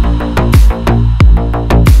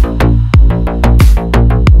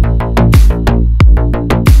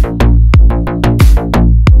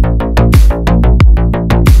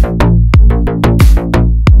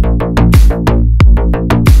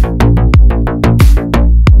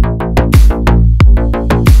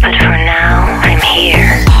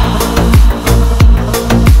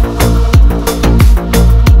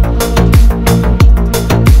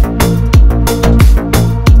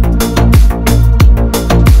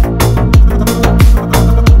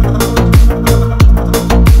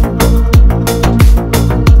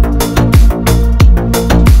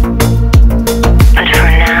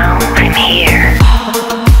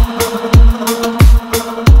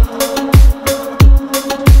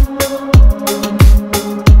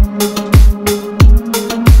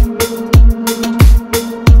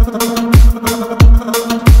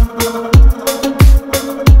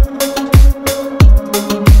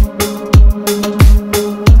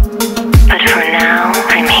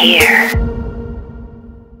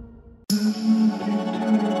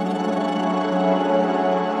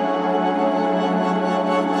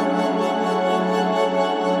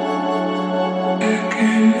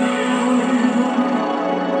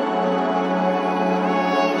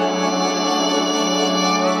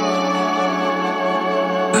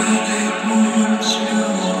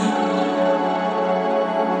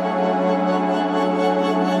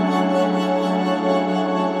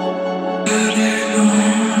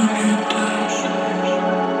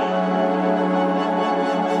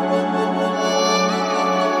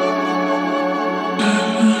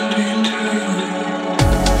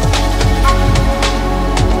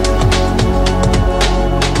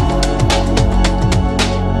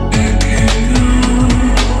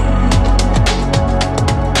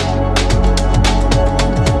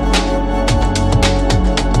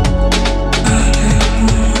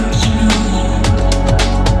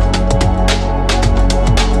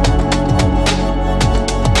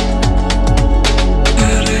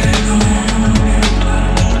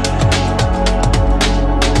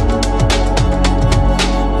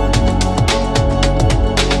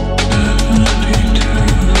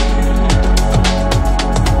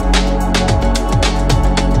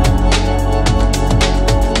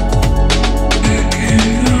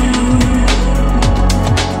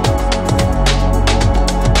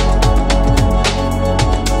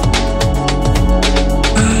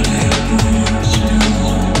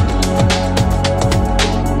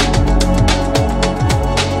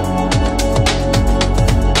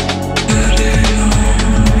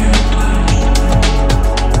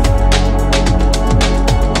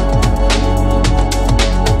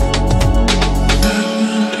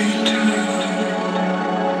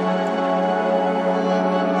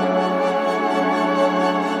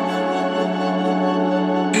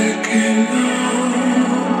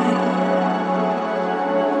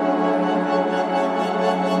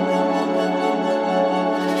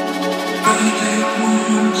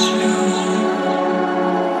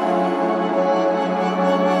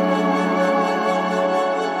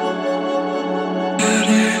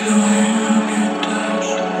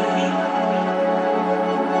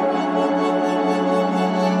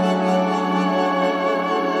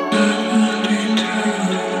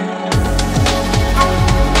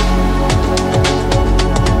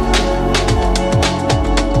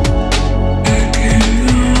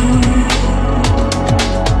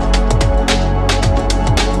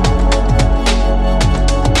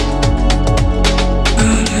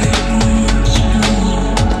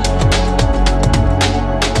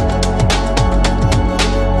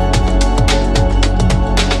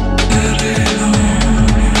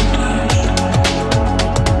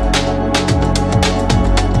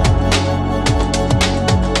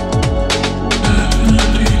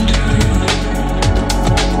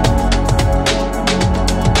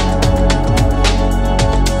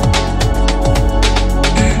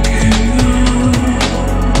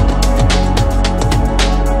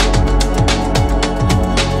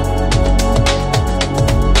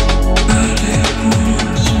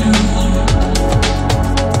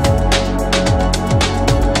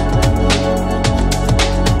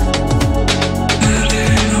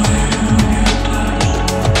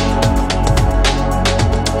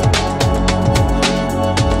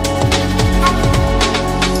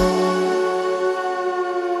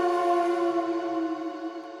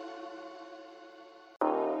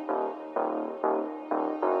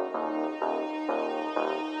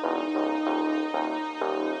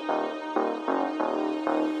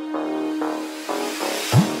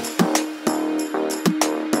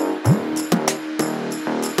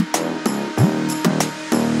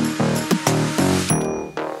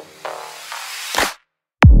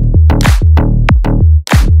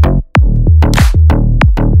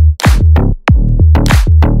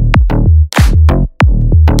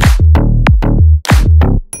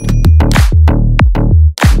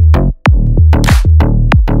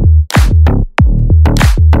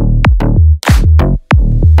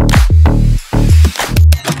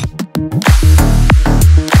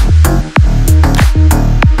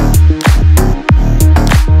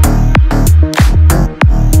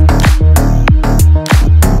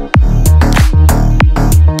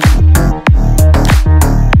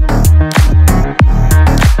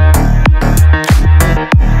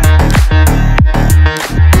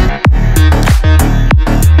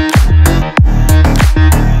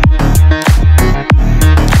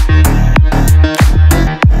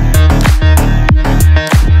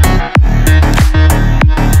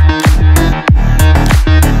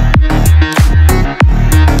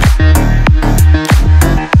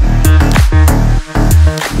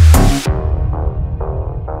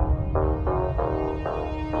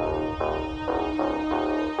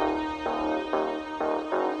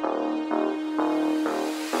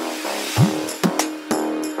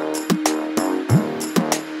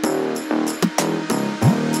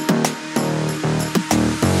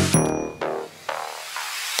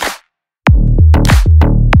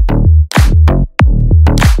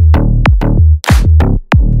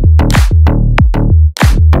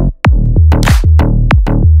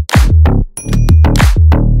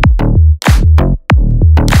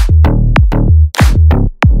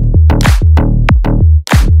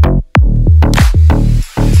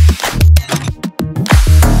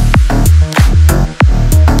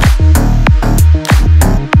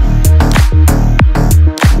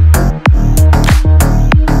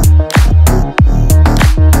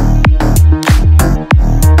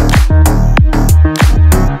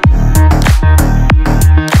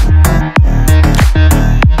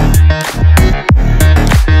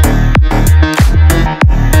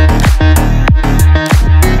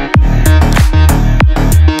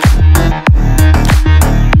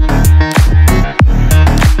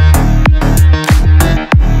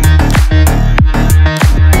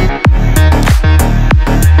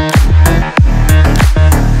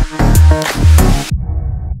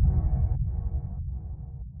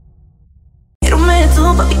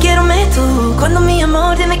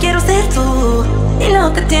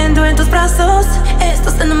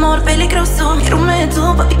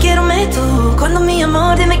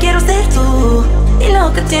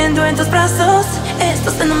 enloqueciendo en tus brazos. Esto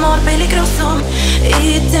es un amor peligroso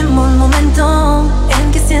y temo el momento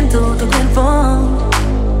en que siento tu cuerpo.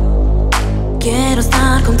 Quiero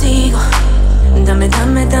estar contigo. Dame,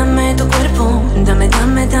 dame, dame tu cuerpo. Dame,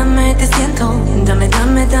 dame, dame, te siento. Dame,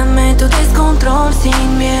 dame, dame tu descontrol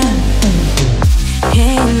sin miel.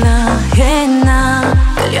 Hey na,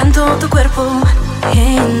 caliento tu cuerpo.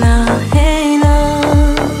 Hey na,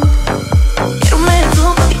 quiérome tú,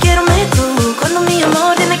 papi, quiérome tú. Cuando mi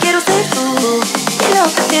amor dime quiero ser tú.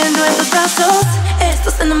 Enloqueciendo en tus brazos. Esto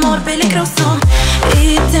es un amor peligroso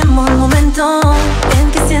y temo el momento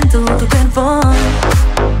en que siento tu cuerpo.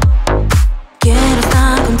 Quiero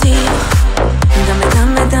estar contigo. Dame,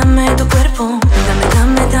 dame, dame tu cuerpo. Dame,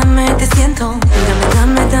 dame, dame, te siento. Dame,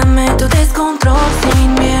 dame, dame tu descontrol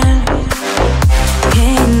sin miel.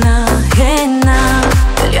 Hey na,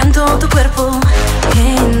 caliento tu cuerpo.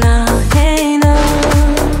 Hey na,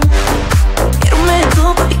 quiérome tú,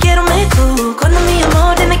 papi, quiérome tú. Cuando mi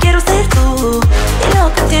amor dime quiero ser tú.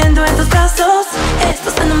 Enloqueciendo en tus brazos. Esto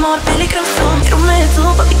es un amor peligroso. Quiérome tú,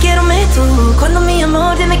 papi, quiérome tú. Cuando mi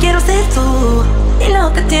amor dime quiero ser tú.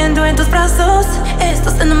 Enloqueciendo en tus brazos. Esto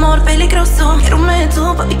es un amor peligroso. Quiérome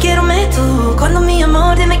tú, papi, quiérome tú. Cuando mi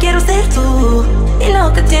amor dime quiero ser tú.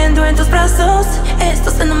 Enloqueciendo en tus brazos. Esto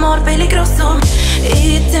es un amor peligroso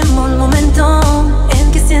y temo el momento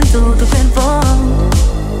en que siento tu cuerpo.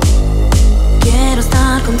 Quiero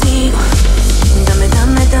estar contigo. Dame,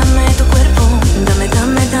 dame, dame tu cuerpo. Dame,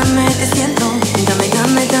 dame, dame, te siento. Dame,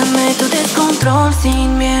 dame, dame tu descontrol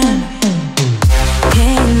sin miel.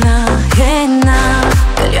 Hey na,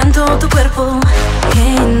 caliento tu cuerpo.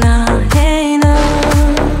 Hey na,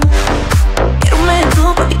 quiérome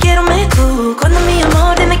tú, papi, quiérome tú. Cuando mi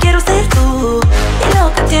amor dime quiero ser tú.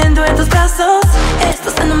 Enloqueciendo en tus brazos. Esto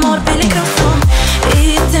es un amor peligroso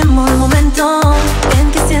y temo el momento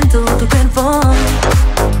en que siento tu cuerpo.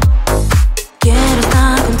 Quiero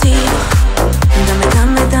estar contigo. Dame,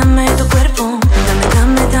 dame, dame tu cuerpo. Dame,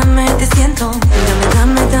 dame, dame, te siento. Dame,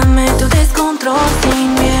 dame, dame tu descontrol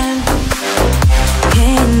sin miel.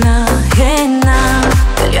 Hey na,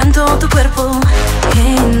 caliento tu cuerpo.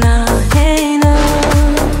 Hey na,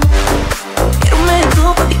 quiérome tú,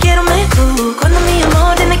 papi, quiérome tú. Cuando mi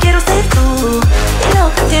amor dime quiero ser tú.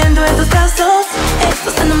 Enloqueciendo en tus brazos. Esto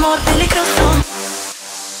es un amor peligroso.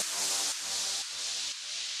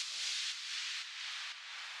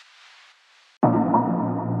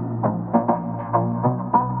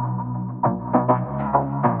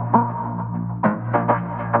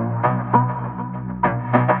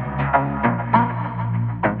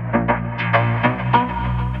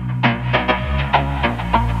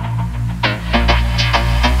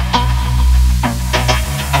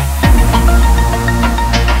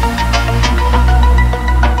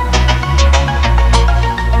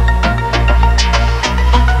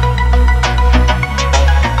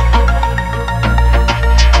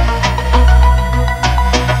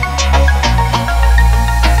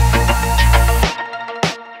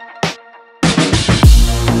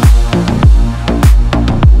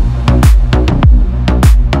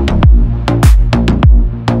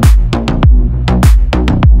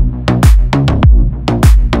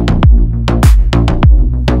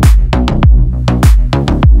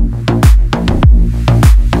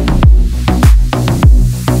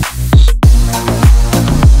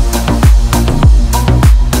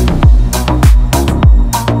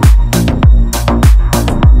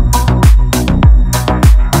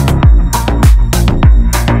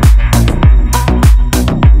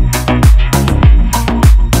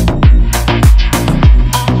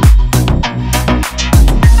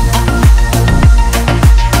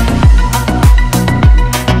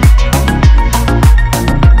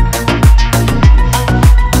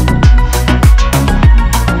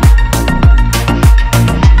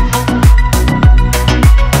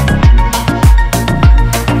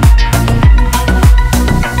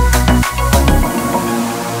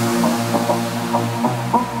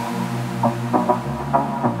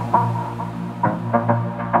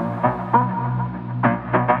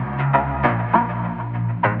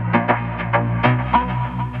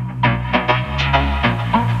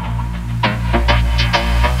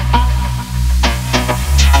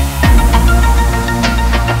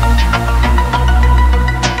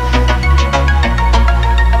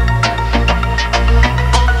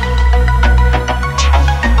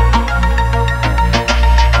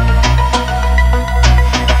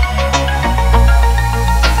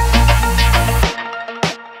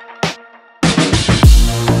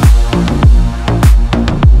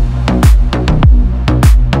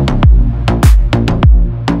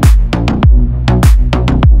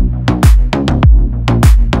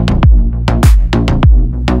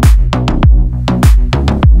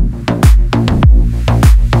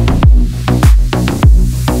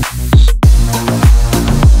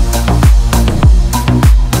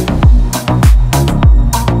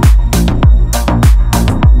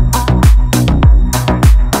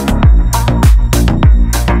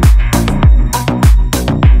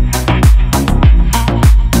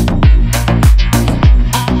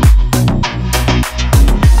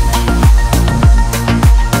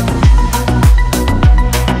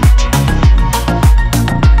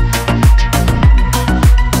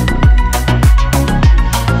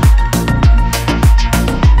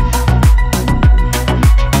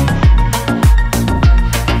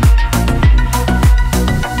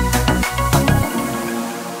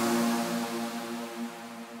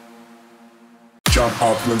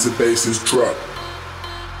 when the bass is drop.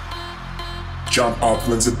 Jump up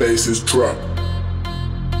when the bass is drop.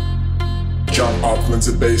 Jump up when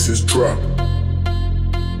the bass is drop.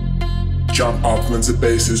 Jump up when the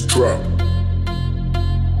bass is drop.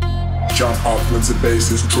 Jump up when the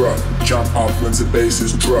bass is drop. Jump up when the bass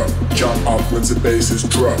is drop. Jump up when the bass is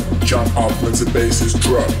drop. Jump up when the bass is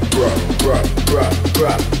drop. Drop, drop,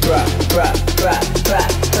 drop, drop,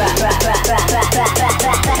 drop, drop, drop, drop,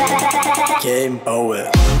 drop. Game over.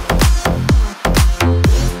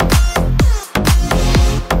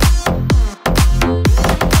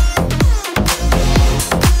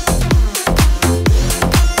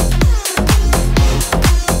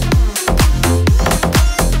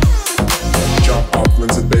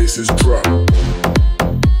 Is drop.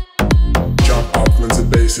 Jump up when the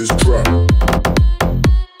bass is drop.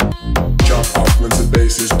 Jump up when the bass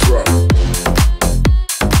is drop.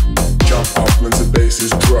 Jump up when the bass is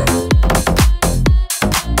drop.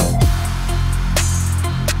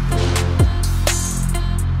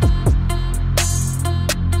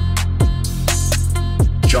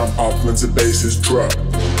 Jump up when the bass is drop.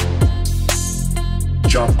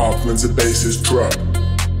 Jump up when the bass is drop.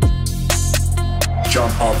 Jump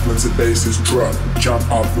up when the bass is drop. Jump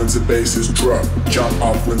up when the bass is drop. Jump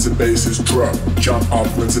up when the bass is drop. Jump up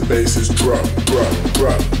when the bass is drop. Drop,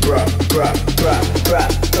 drop,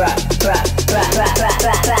 drop, drop, drop, drop,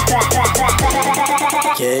 drop, drop, drop,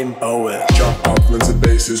 drop. Game over. Jump up when the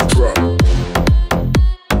bass is drop.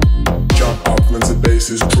 Jump up when the bass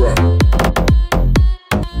is drop.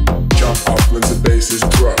 Jump up when the bass is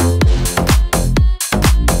drop.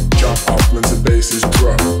 Jump up when the bass is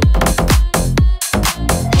drop.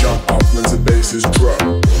 Jump up when the bass is drop.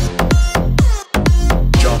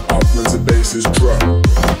 Jump up when the bass is drop.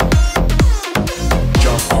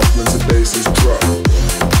 Jump up when the bass is drop.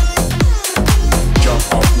 Jump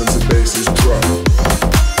up when the bass is drop.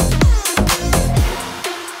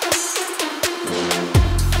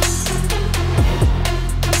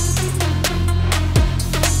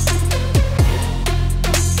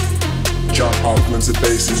 Jump up when the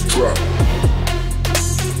bass is drop.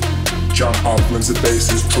 Jump up when the bass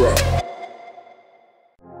is drop.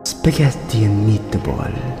 Spaghetti and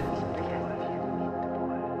meatball,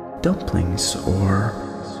 dumplings, or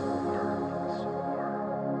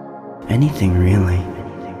anything really.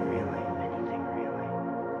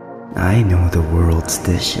 I know the world's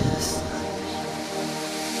dishes.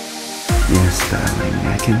 Yes, darling,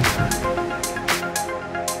 I can cook,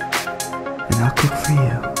 and I'll cook for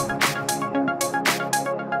you.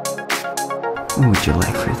 What would you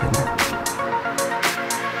like for dinner?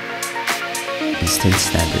 Eastern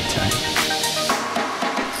Standard Time.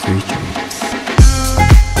 3 drinks.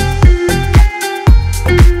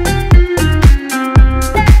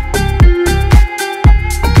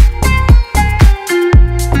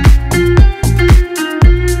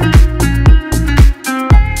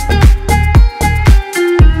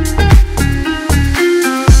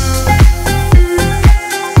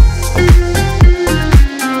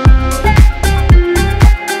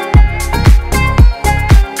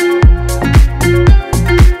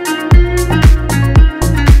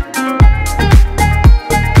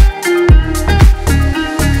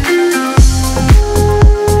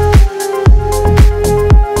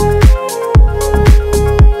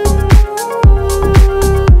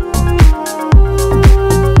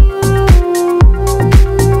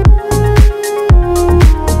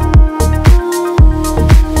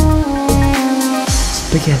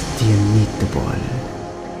 Spaghetti and meatball,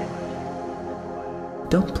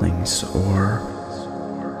 dumplings, or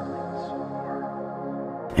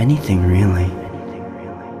anything really.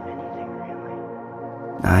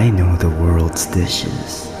 I know the world's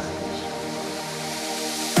dishes.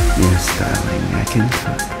 Yes, darling, I can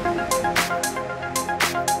cook,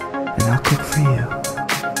 and I'll cook for you.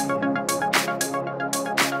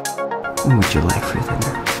 What would you like for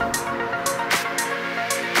dinner?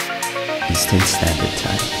 Eastern Standard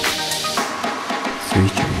Time. 3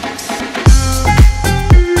 drinks.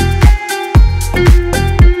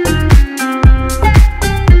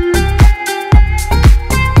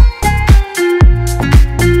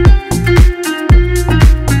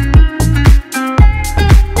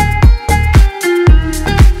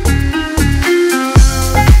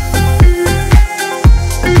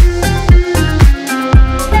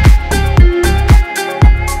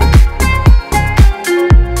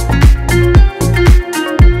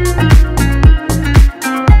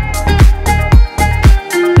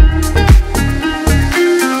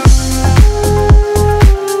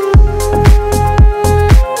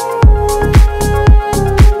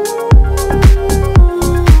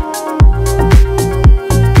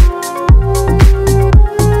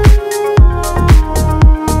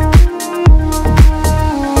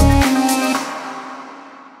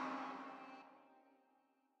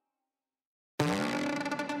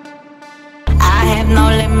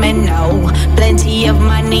 limit, no. Plenty of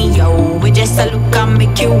money, yo. With just a look, I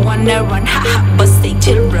make you wanna run, ha ha, but stay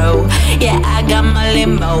chill, bro. Yeah, I got my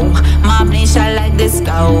limo, my plane shot like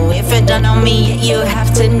disco. If you don't know me yet, you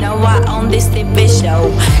have to know I own this TV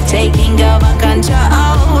show. Taking over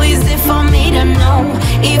control, is it for me to know?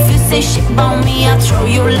 If you say shit about me, I'll throw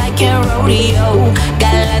you like a rodeo.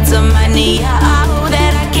 Got lots of money, oh,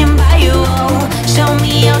 that I can buy you, oh. Show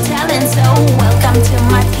me your talent, so welcome to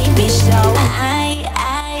my TV show.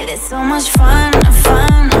 It's so much fun,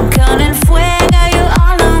 fun. Con el fuego, you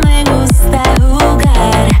all know me gusta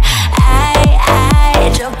jugar.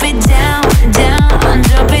 Drop it down, down,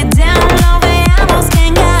 drop it down. Lo veamos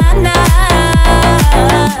quien gana.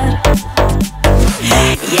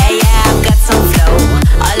 Yeah, yeah, I've got some flow.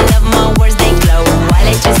 All of my words, they glow. I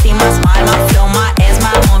let you see my smile, my flow, my ass,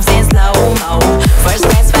 my moves in slow-mo. First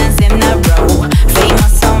class fans in a row.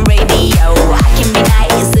 Famous on radio. I can be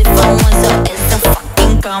nice if I want, so it's a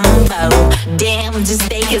fucking combo. Damn, just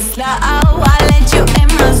take it slow. I let you in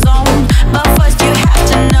my zone. But first you have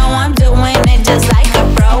to know I'm doing it just like a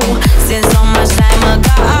pro. Since so much time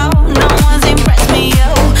ago, no one's impressed me, yo.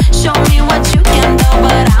 Show me what you can do,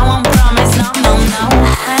 but I won't promise, no, no, no.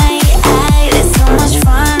 It's so much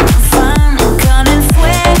fun, fun. Con el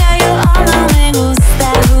fuego, you all know me gusta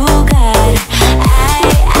jugar.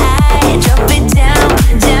 Drop it down,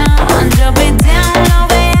 down, drop it down. Lo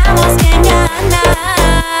veamos quien gana.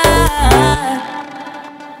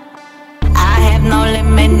 I have no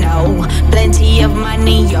limit, no. Plenty of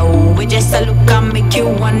money, yo. With just a look, I make you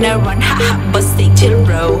wanna run, ha ha, but stay chill,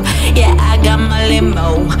 bro. Yeah, I got my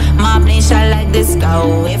limo, my plane shot like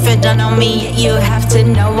disco. If you don't know me yet, you have to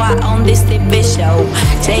know I own this TV show.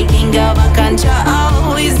 Taking over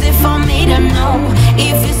control, is it for me to know?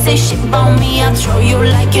 If you say shit about me, I'll throw you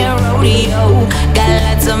like a rodeo. Got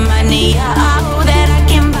lots of money, oh, that I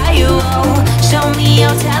can buy you, oh. Show me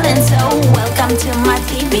your talent, so welcome to my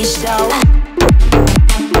TV show.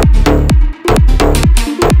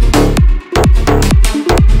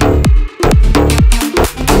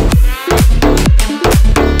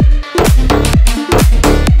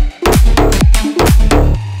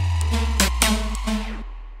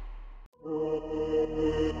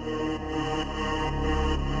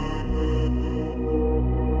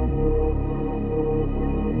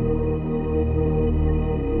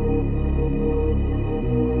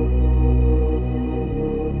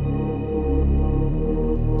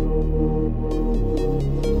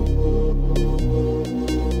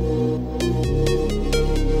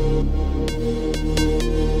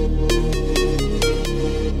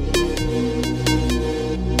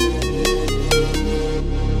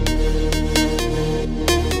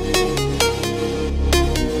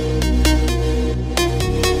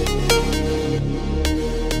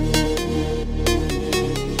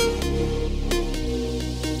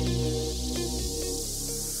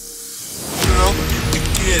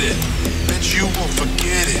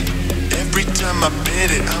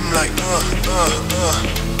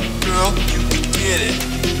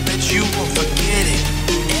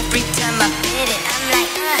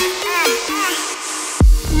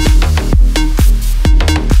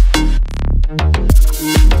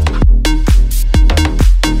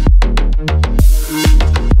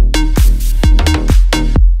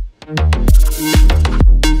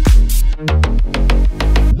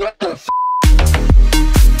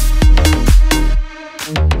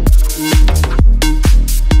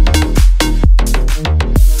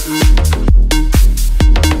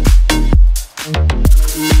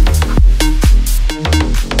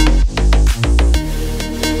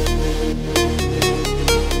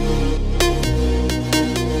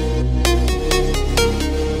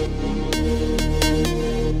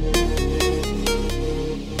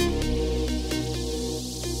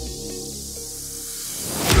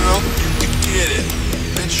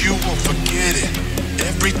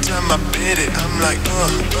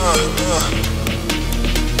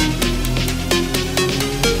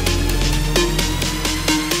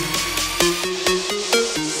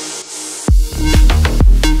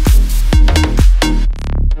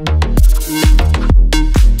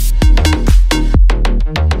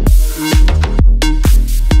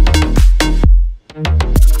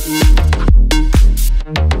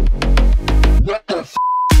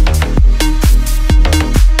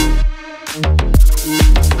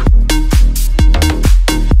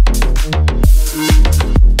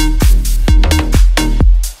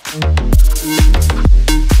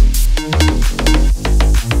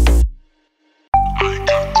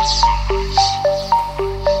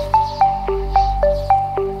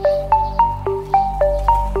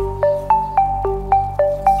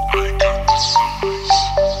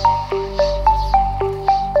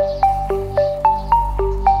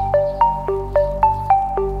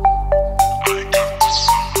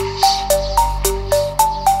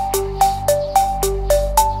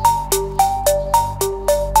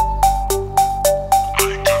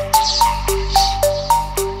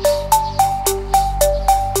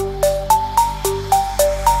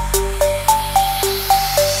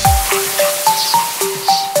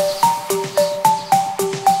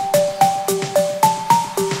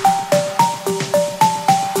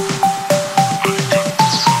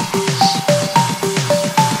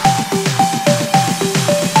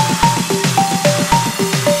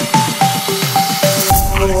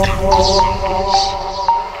 I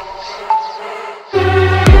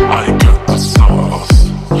got the sauce.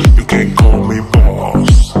 You can call me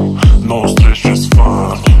boss. No stress, just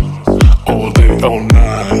fun. All day, all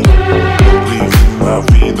night. Living la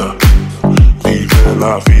vida. Vive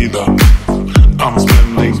la vida. I'm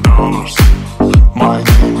spending dollars. My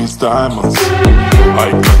name is Diamonds.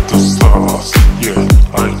 I got the sauce. Yeah,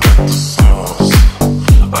 I got the sauce.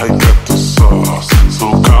 I got the sauce. So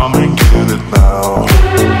come and get it now.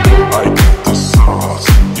 I got the sauce.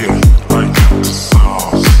 Yeah, I got the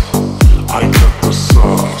sauce. I got the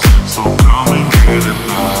sauce. So come and get it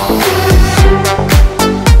now.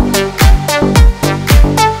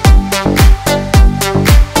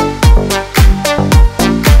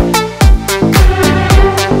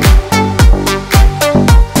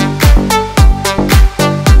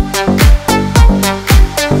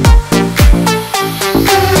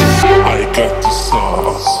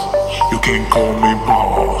 Call me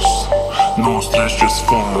boss. No stress, just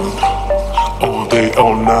fun. All day,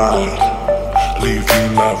 all night.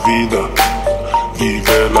 Living la vida.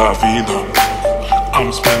 Vive la vida.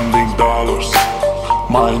 I'm spending dollars.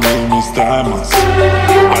 My name is Diamonds.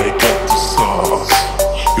 I got the sauce.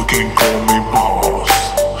 You can call me boss.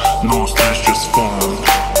 No stress, just fun.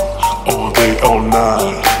 All day, all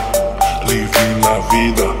night. Living la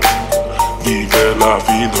vida. Vive la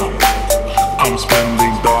vida. I'm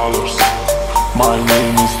spending dollars. My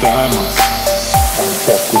name is Diamonds. I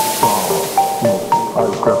got the sauce. I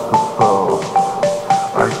got the sauce.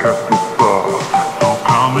 I got the sauce. So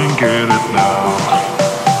come and get it now.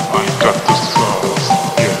 I got the sauce.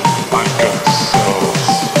 Yeah, I got the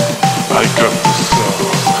sauce. I got the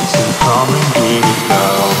sauce. So come and get it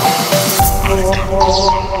now. I got the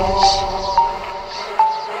sauce.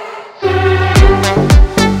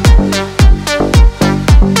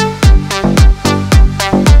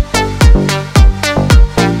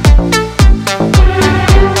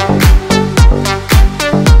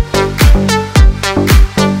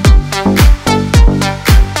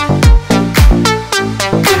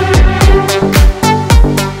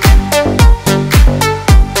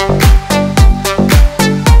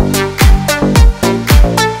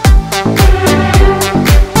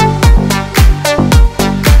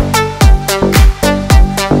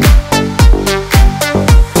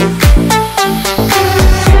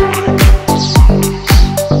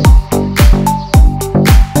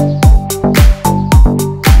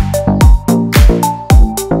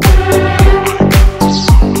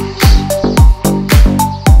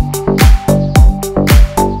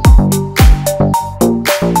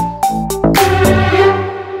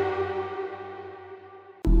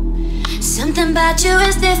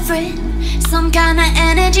 Some kind of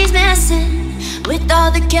energy's messing with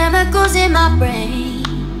all the chemicals in my brain.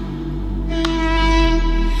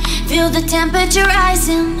 Feel the temperature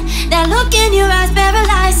rising, that look in your eyes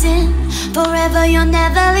paralyzing. Forever you're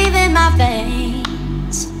never leaving my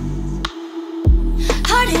veins.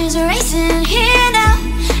 Heart is racing here now,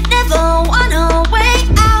 never wanna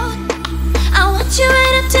wait out. I want you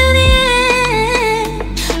right up to the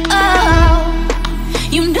end. Oh,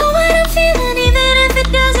 you know what I'm feeling even if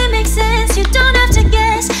it doesn't make sense. You don't have to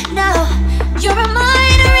guess, no, you're a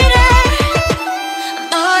mind reader.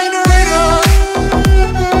 Mind reader.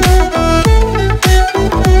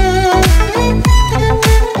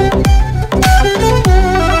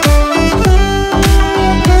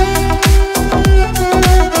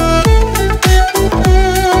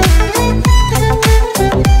 'Cause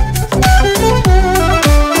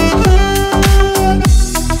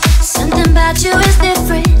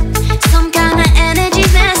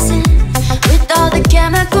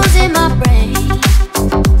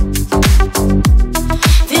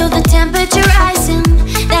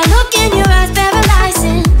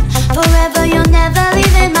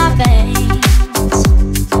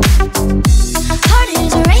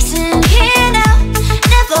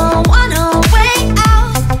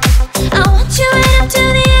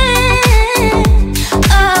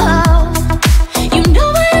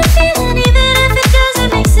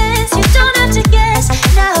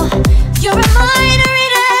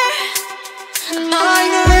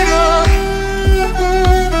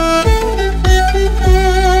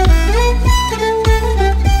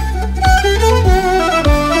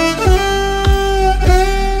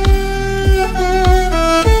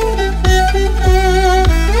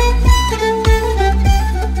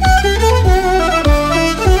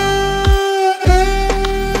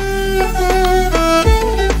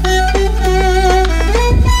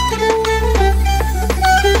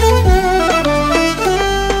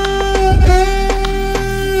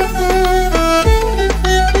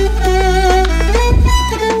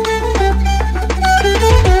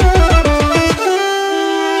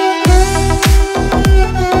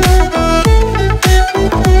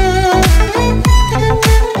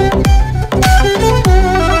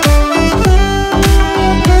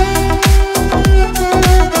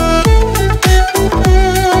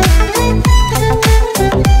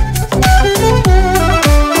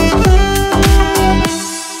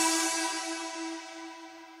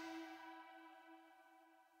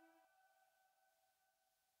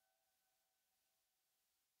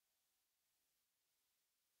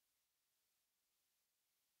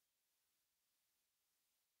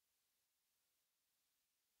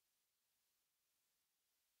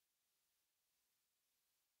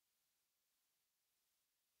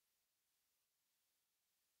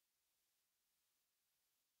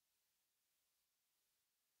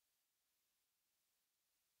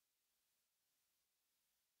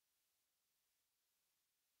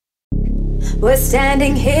We're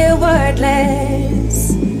standing here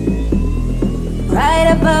wordless,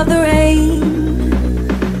 right above the rain.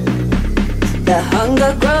 The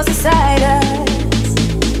hunger grows inside us.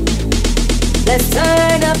 Let's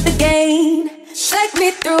turn up the gain. Take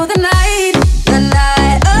me through the night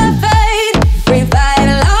of fate. Revive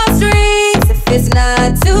lost dreams if it's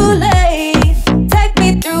not too late. Take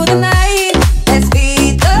me through the night. Let's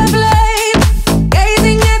feed the flame.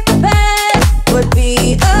 Gazing at the past would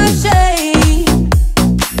be a shame.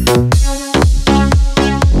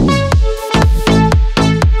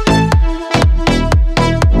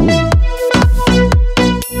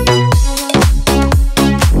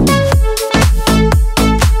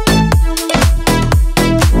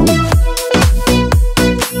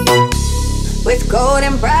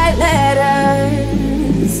 Golden bright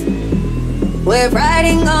letters, we're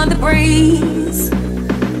riding on the breeze,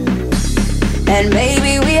 and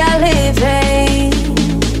maybe we are living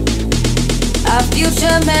our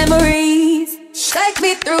future memories. Take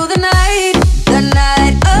me through the night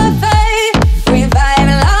of fate. Revive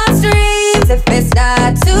lost dreams if it's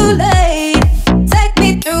not too late. Take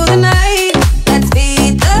me through the night. Let's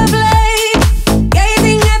feed the flame.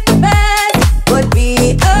 Gazing at the past would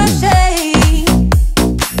be a shame.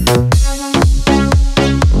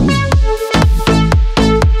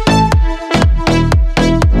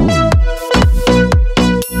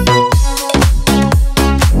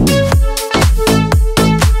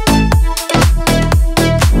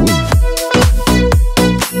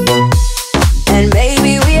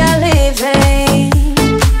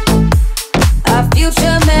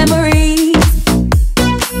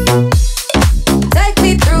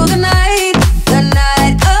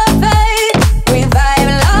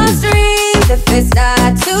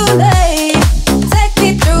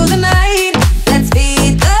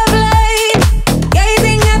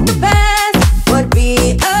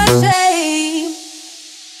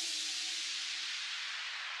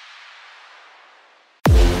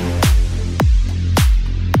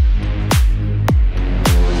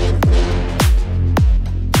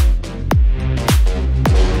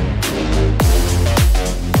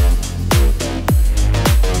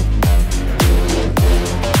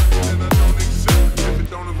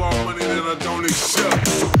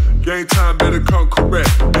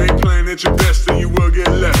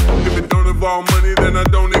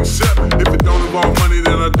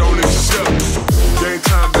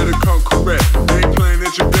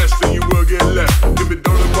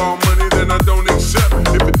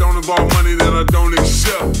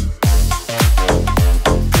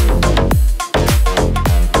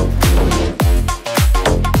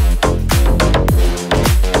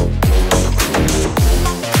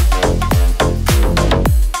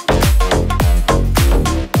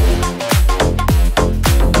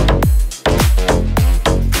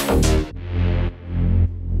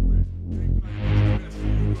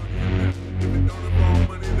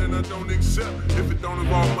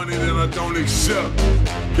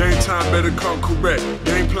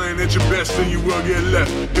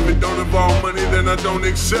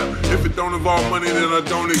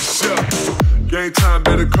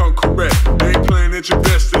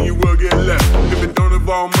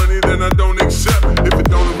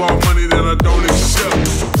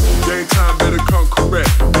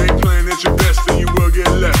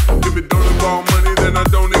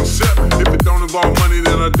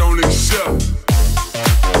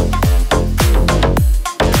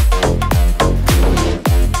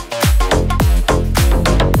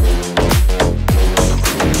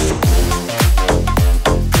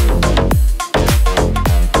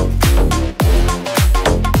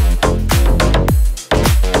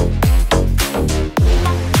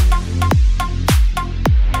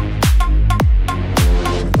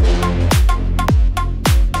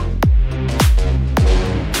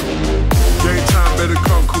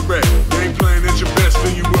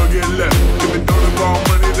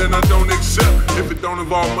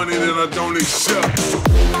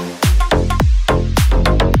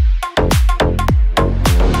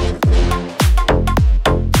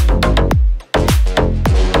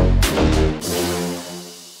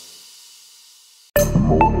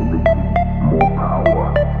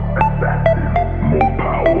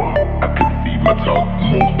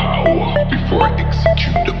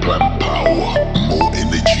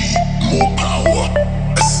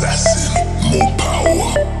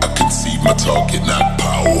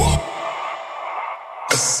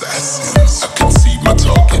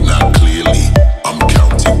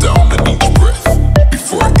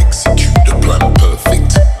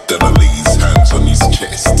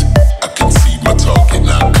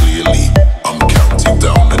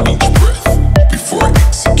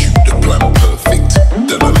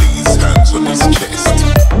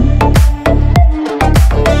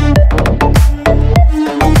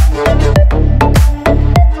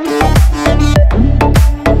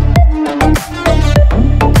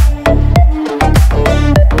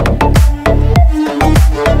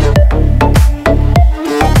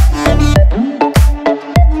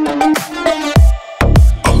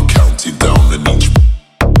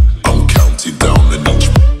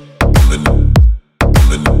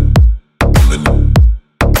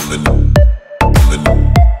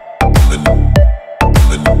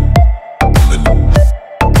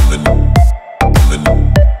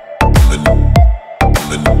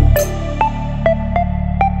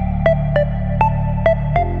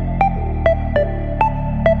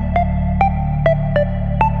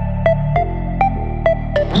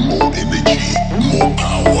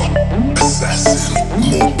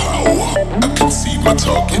 I can see my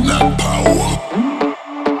target, not power.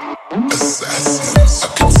 Assassins, I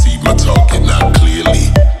can see my target, not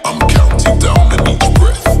clearly. I'm counting down on each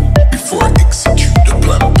breath before I execute the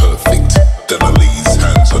plan perfect. Then I lay his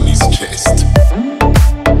hands on his chest.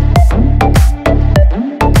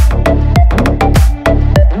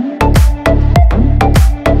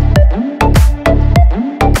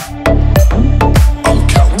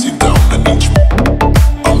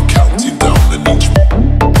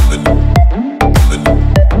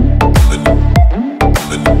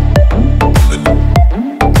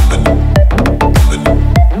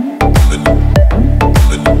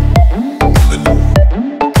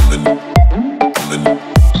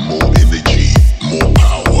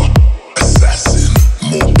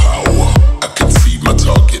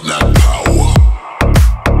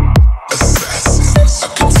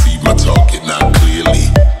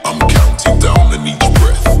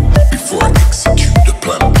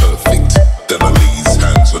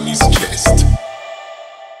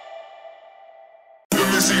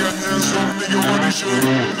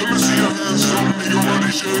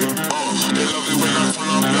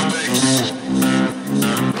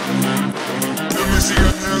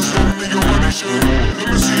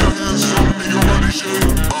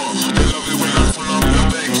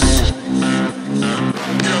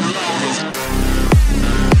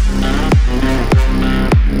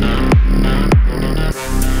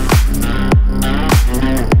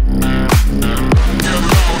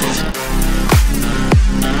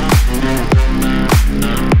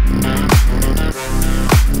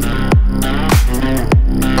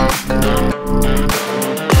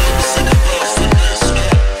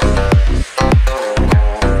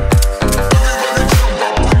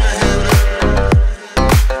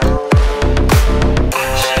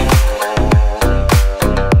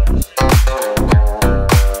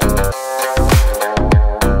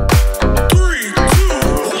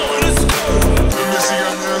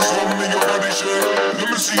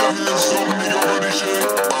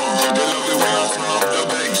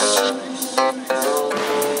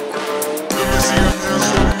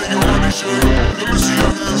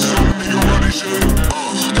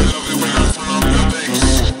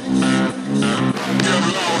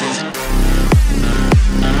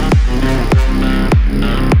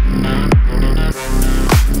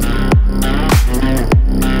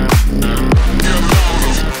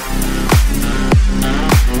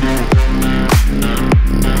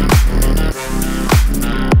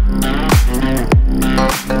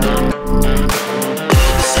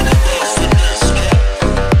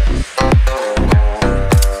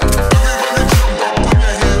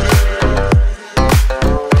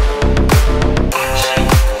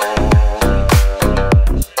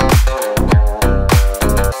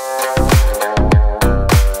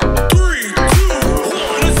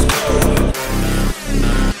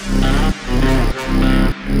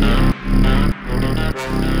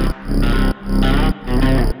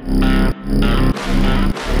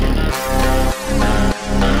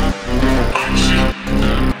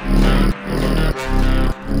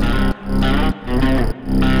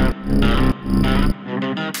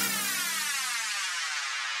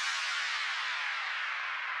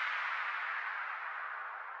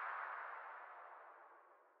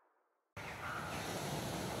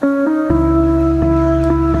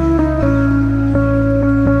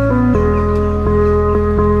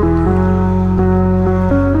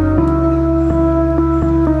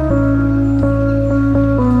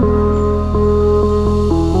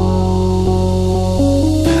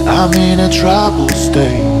 I'm in a troubled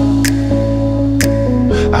state.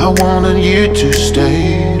 I wanted you to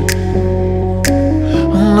stay.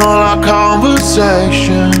 And all our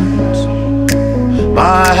conversations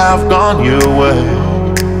might have gone your way,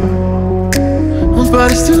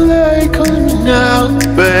 but it's too late calling me now,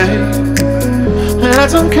 babe. And I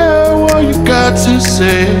don't care what you got to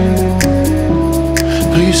say.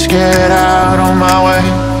 Please get out of my way.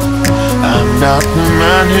 I'm not the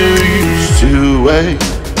man who used to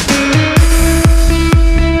wait.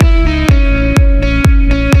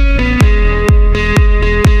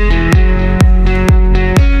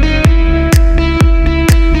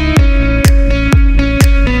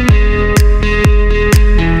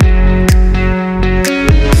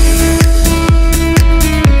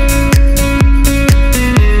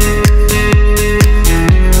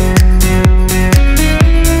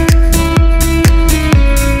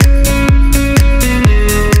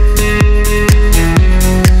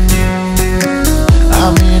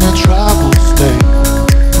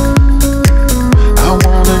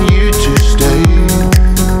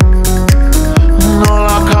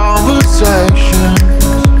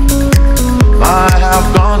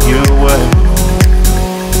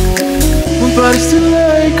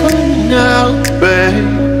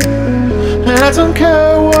 And I don't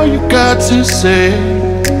care what you got to say.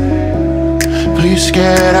 Please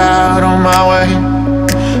get out of my way.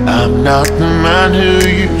 I'm not the man who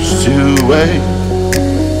used to wait.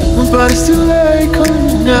 But it's too late calling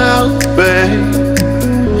me now, babe.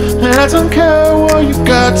 And I don't care what you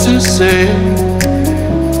got to say.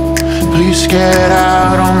 Please get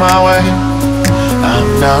out of my way.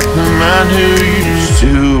 I'm not the man who used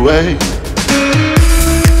to wait.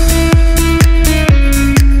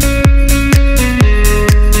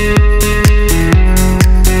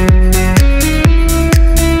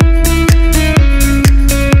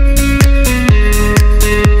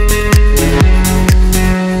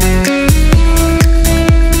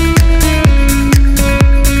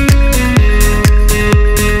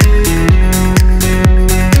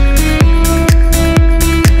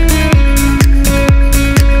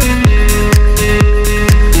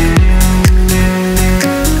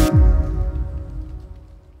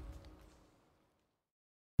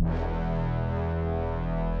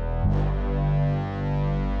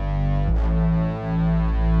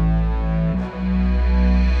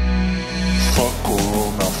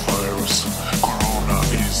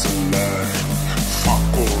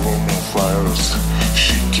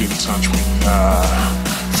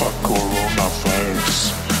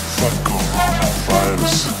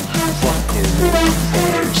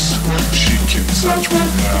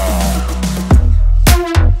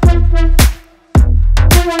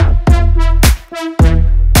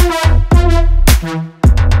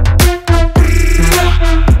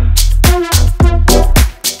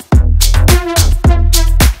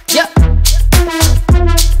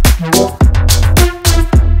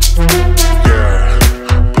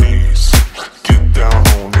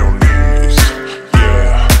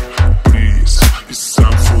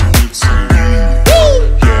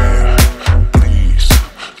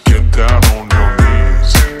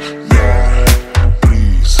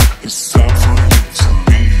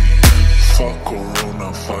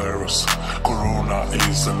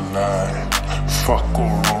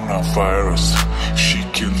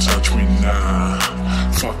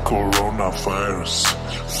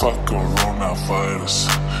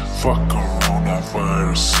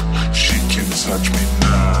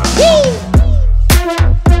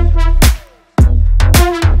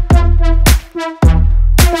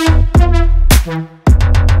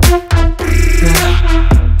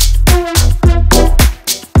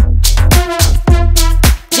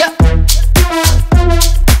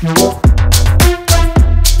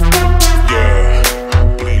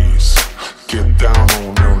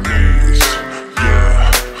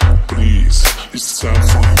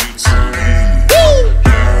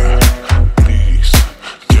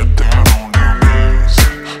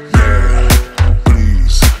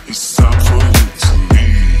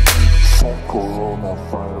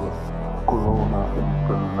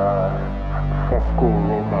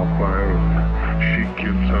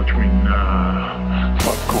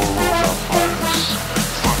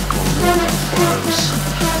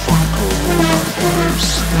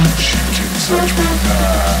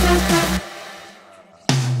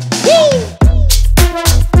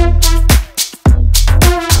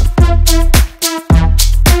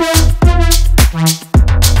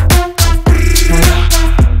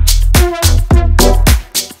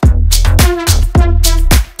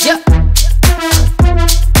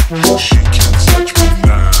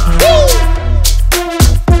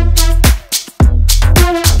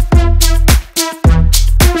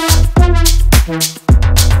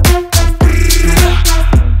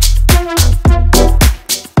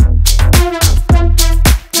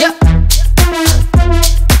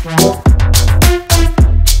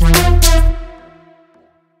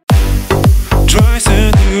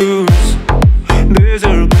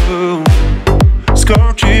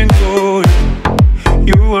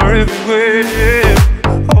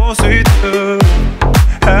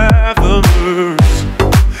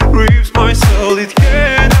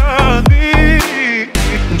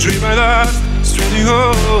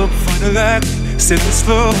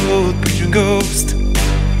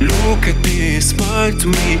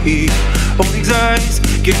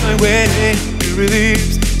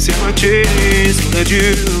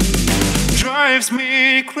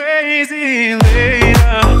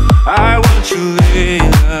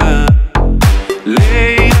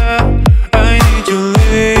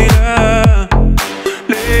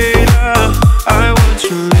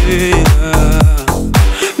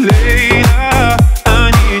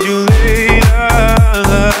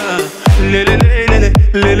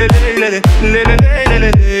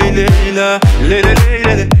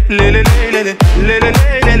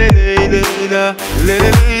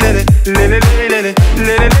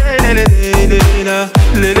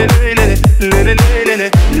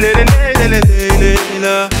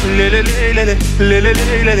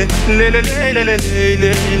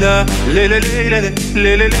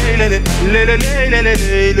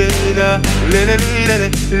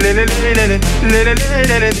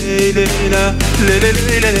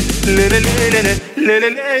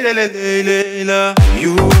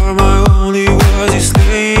 You are my only Uzi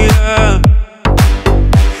Layla.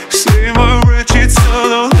 Say my wretched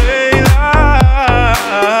son of Layla.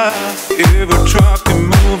 Ever trapped in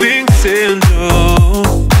moving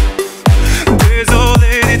syndrome,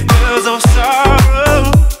 desolated bells of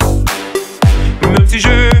sorrow. Même si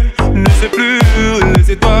je ne sais plus où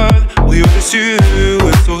les étoiles brillent au-dessus, où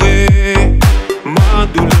elles seraient ma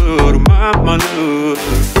douleur, ma malheur.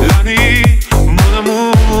 La nuit, mon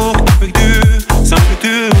amour perdu, sans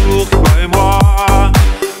futur, toi et moi,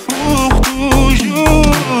 pour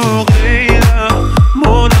toujours. Layla,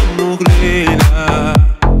 mon amour, Layla.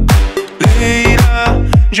 Layla,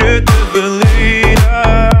 je te veux, Layla.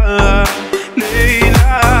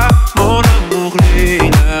 Layla, mon amour,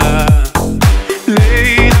 Layla.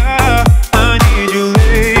 Layla, I need you,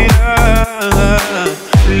 Layla.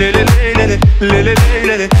 Layla, Layla, Layla,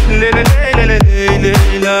 Layla, Layla,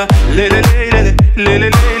 Layla, Layla, Layla,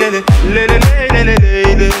 Layla, Layla, Layla,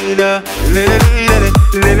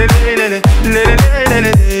 Layla,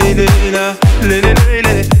 Layla,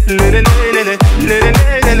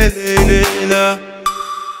 Layla,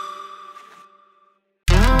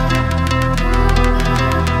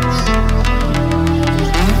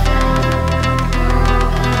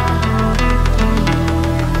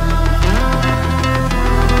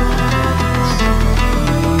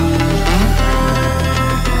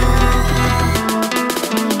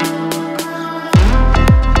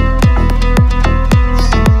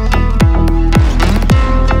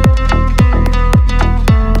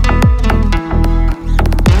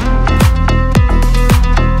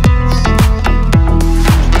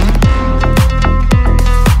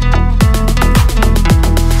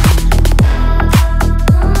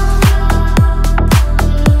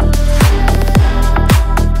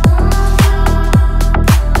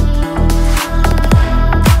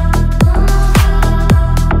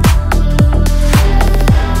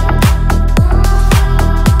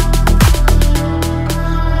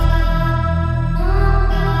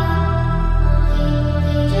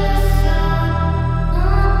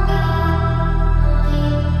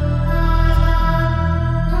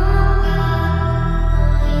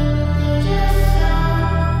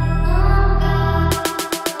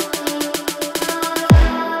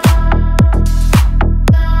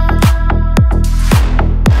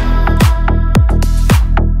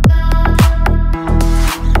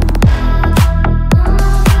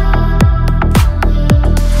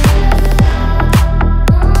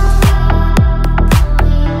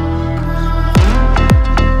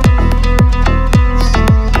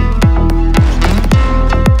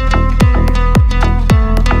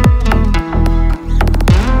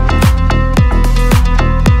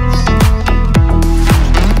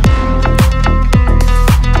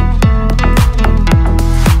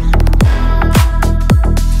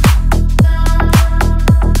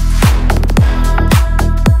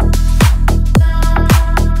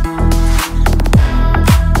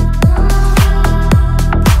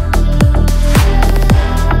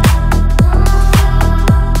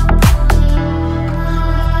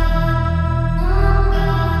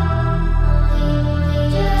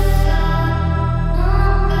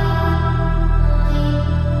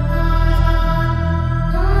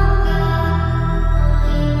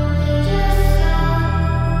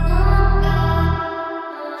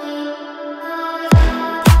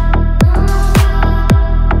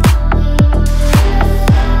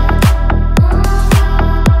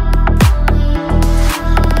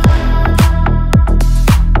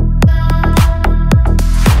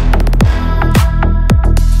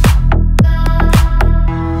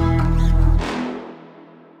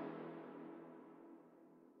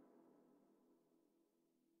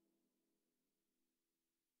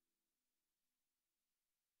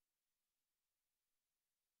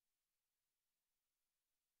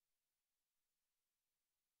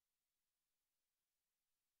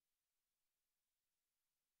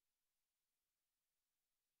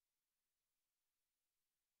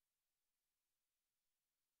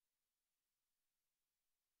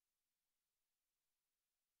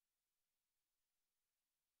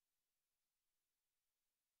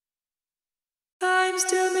 I'm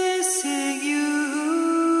still missing you.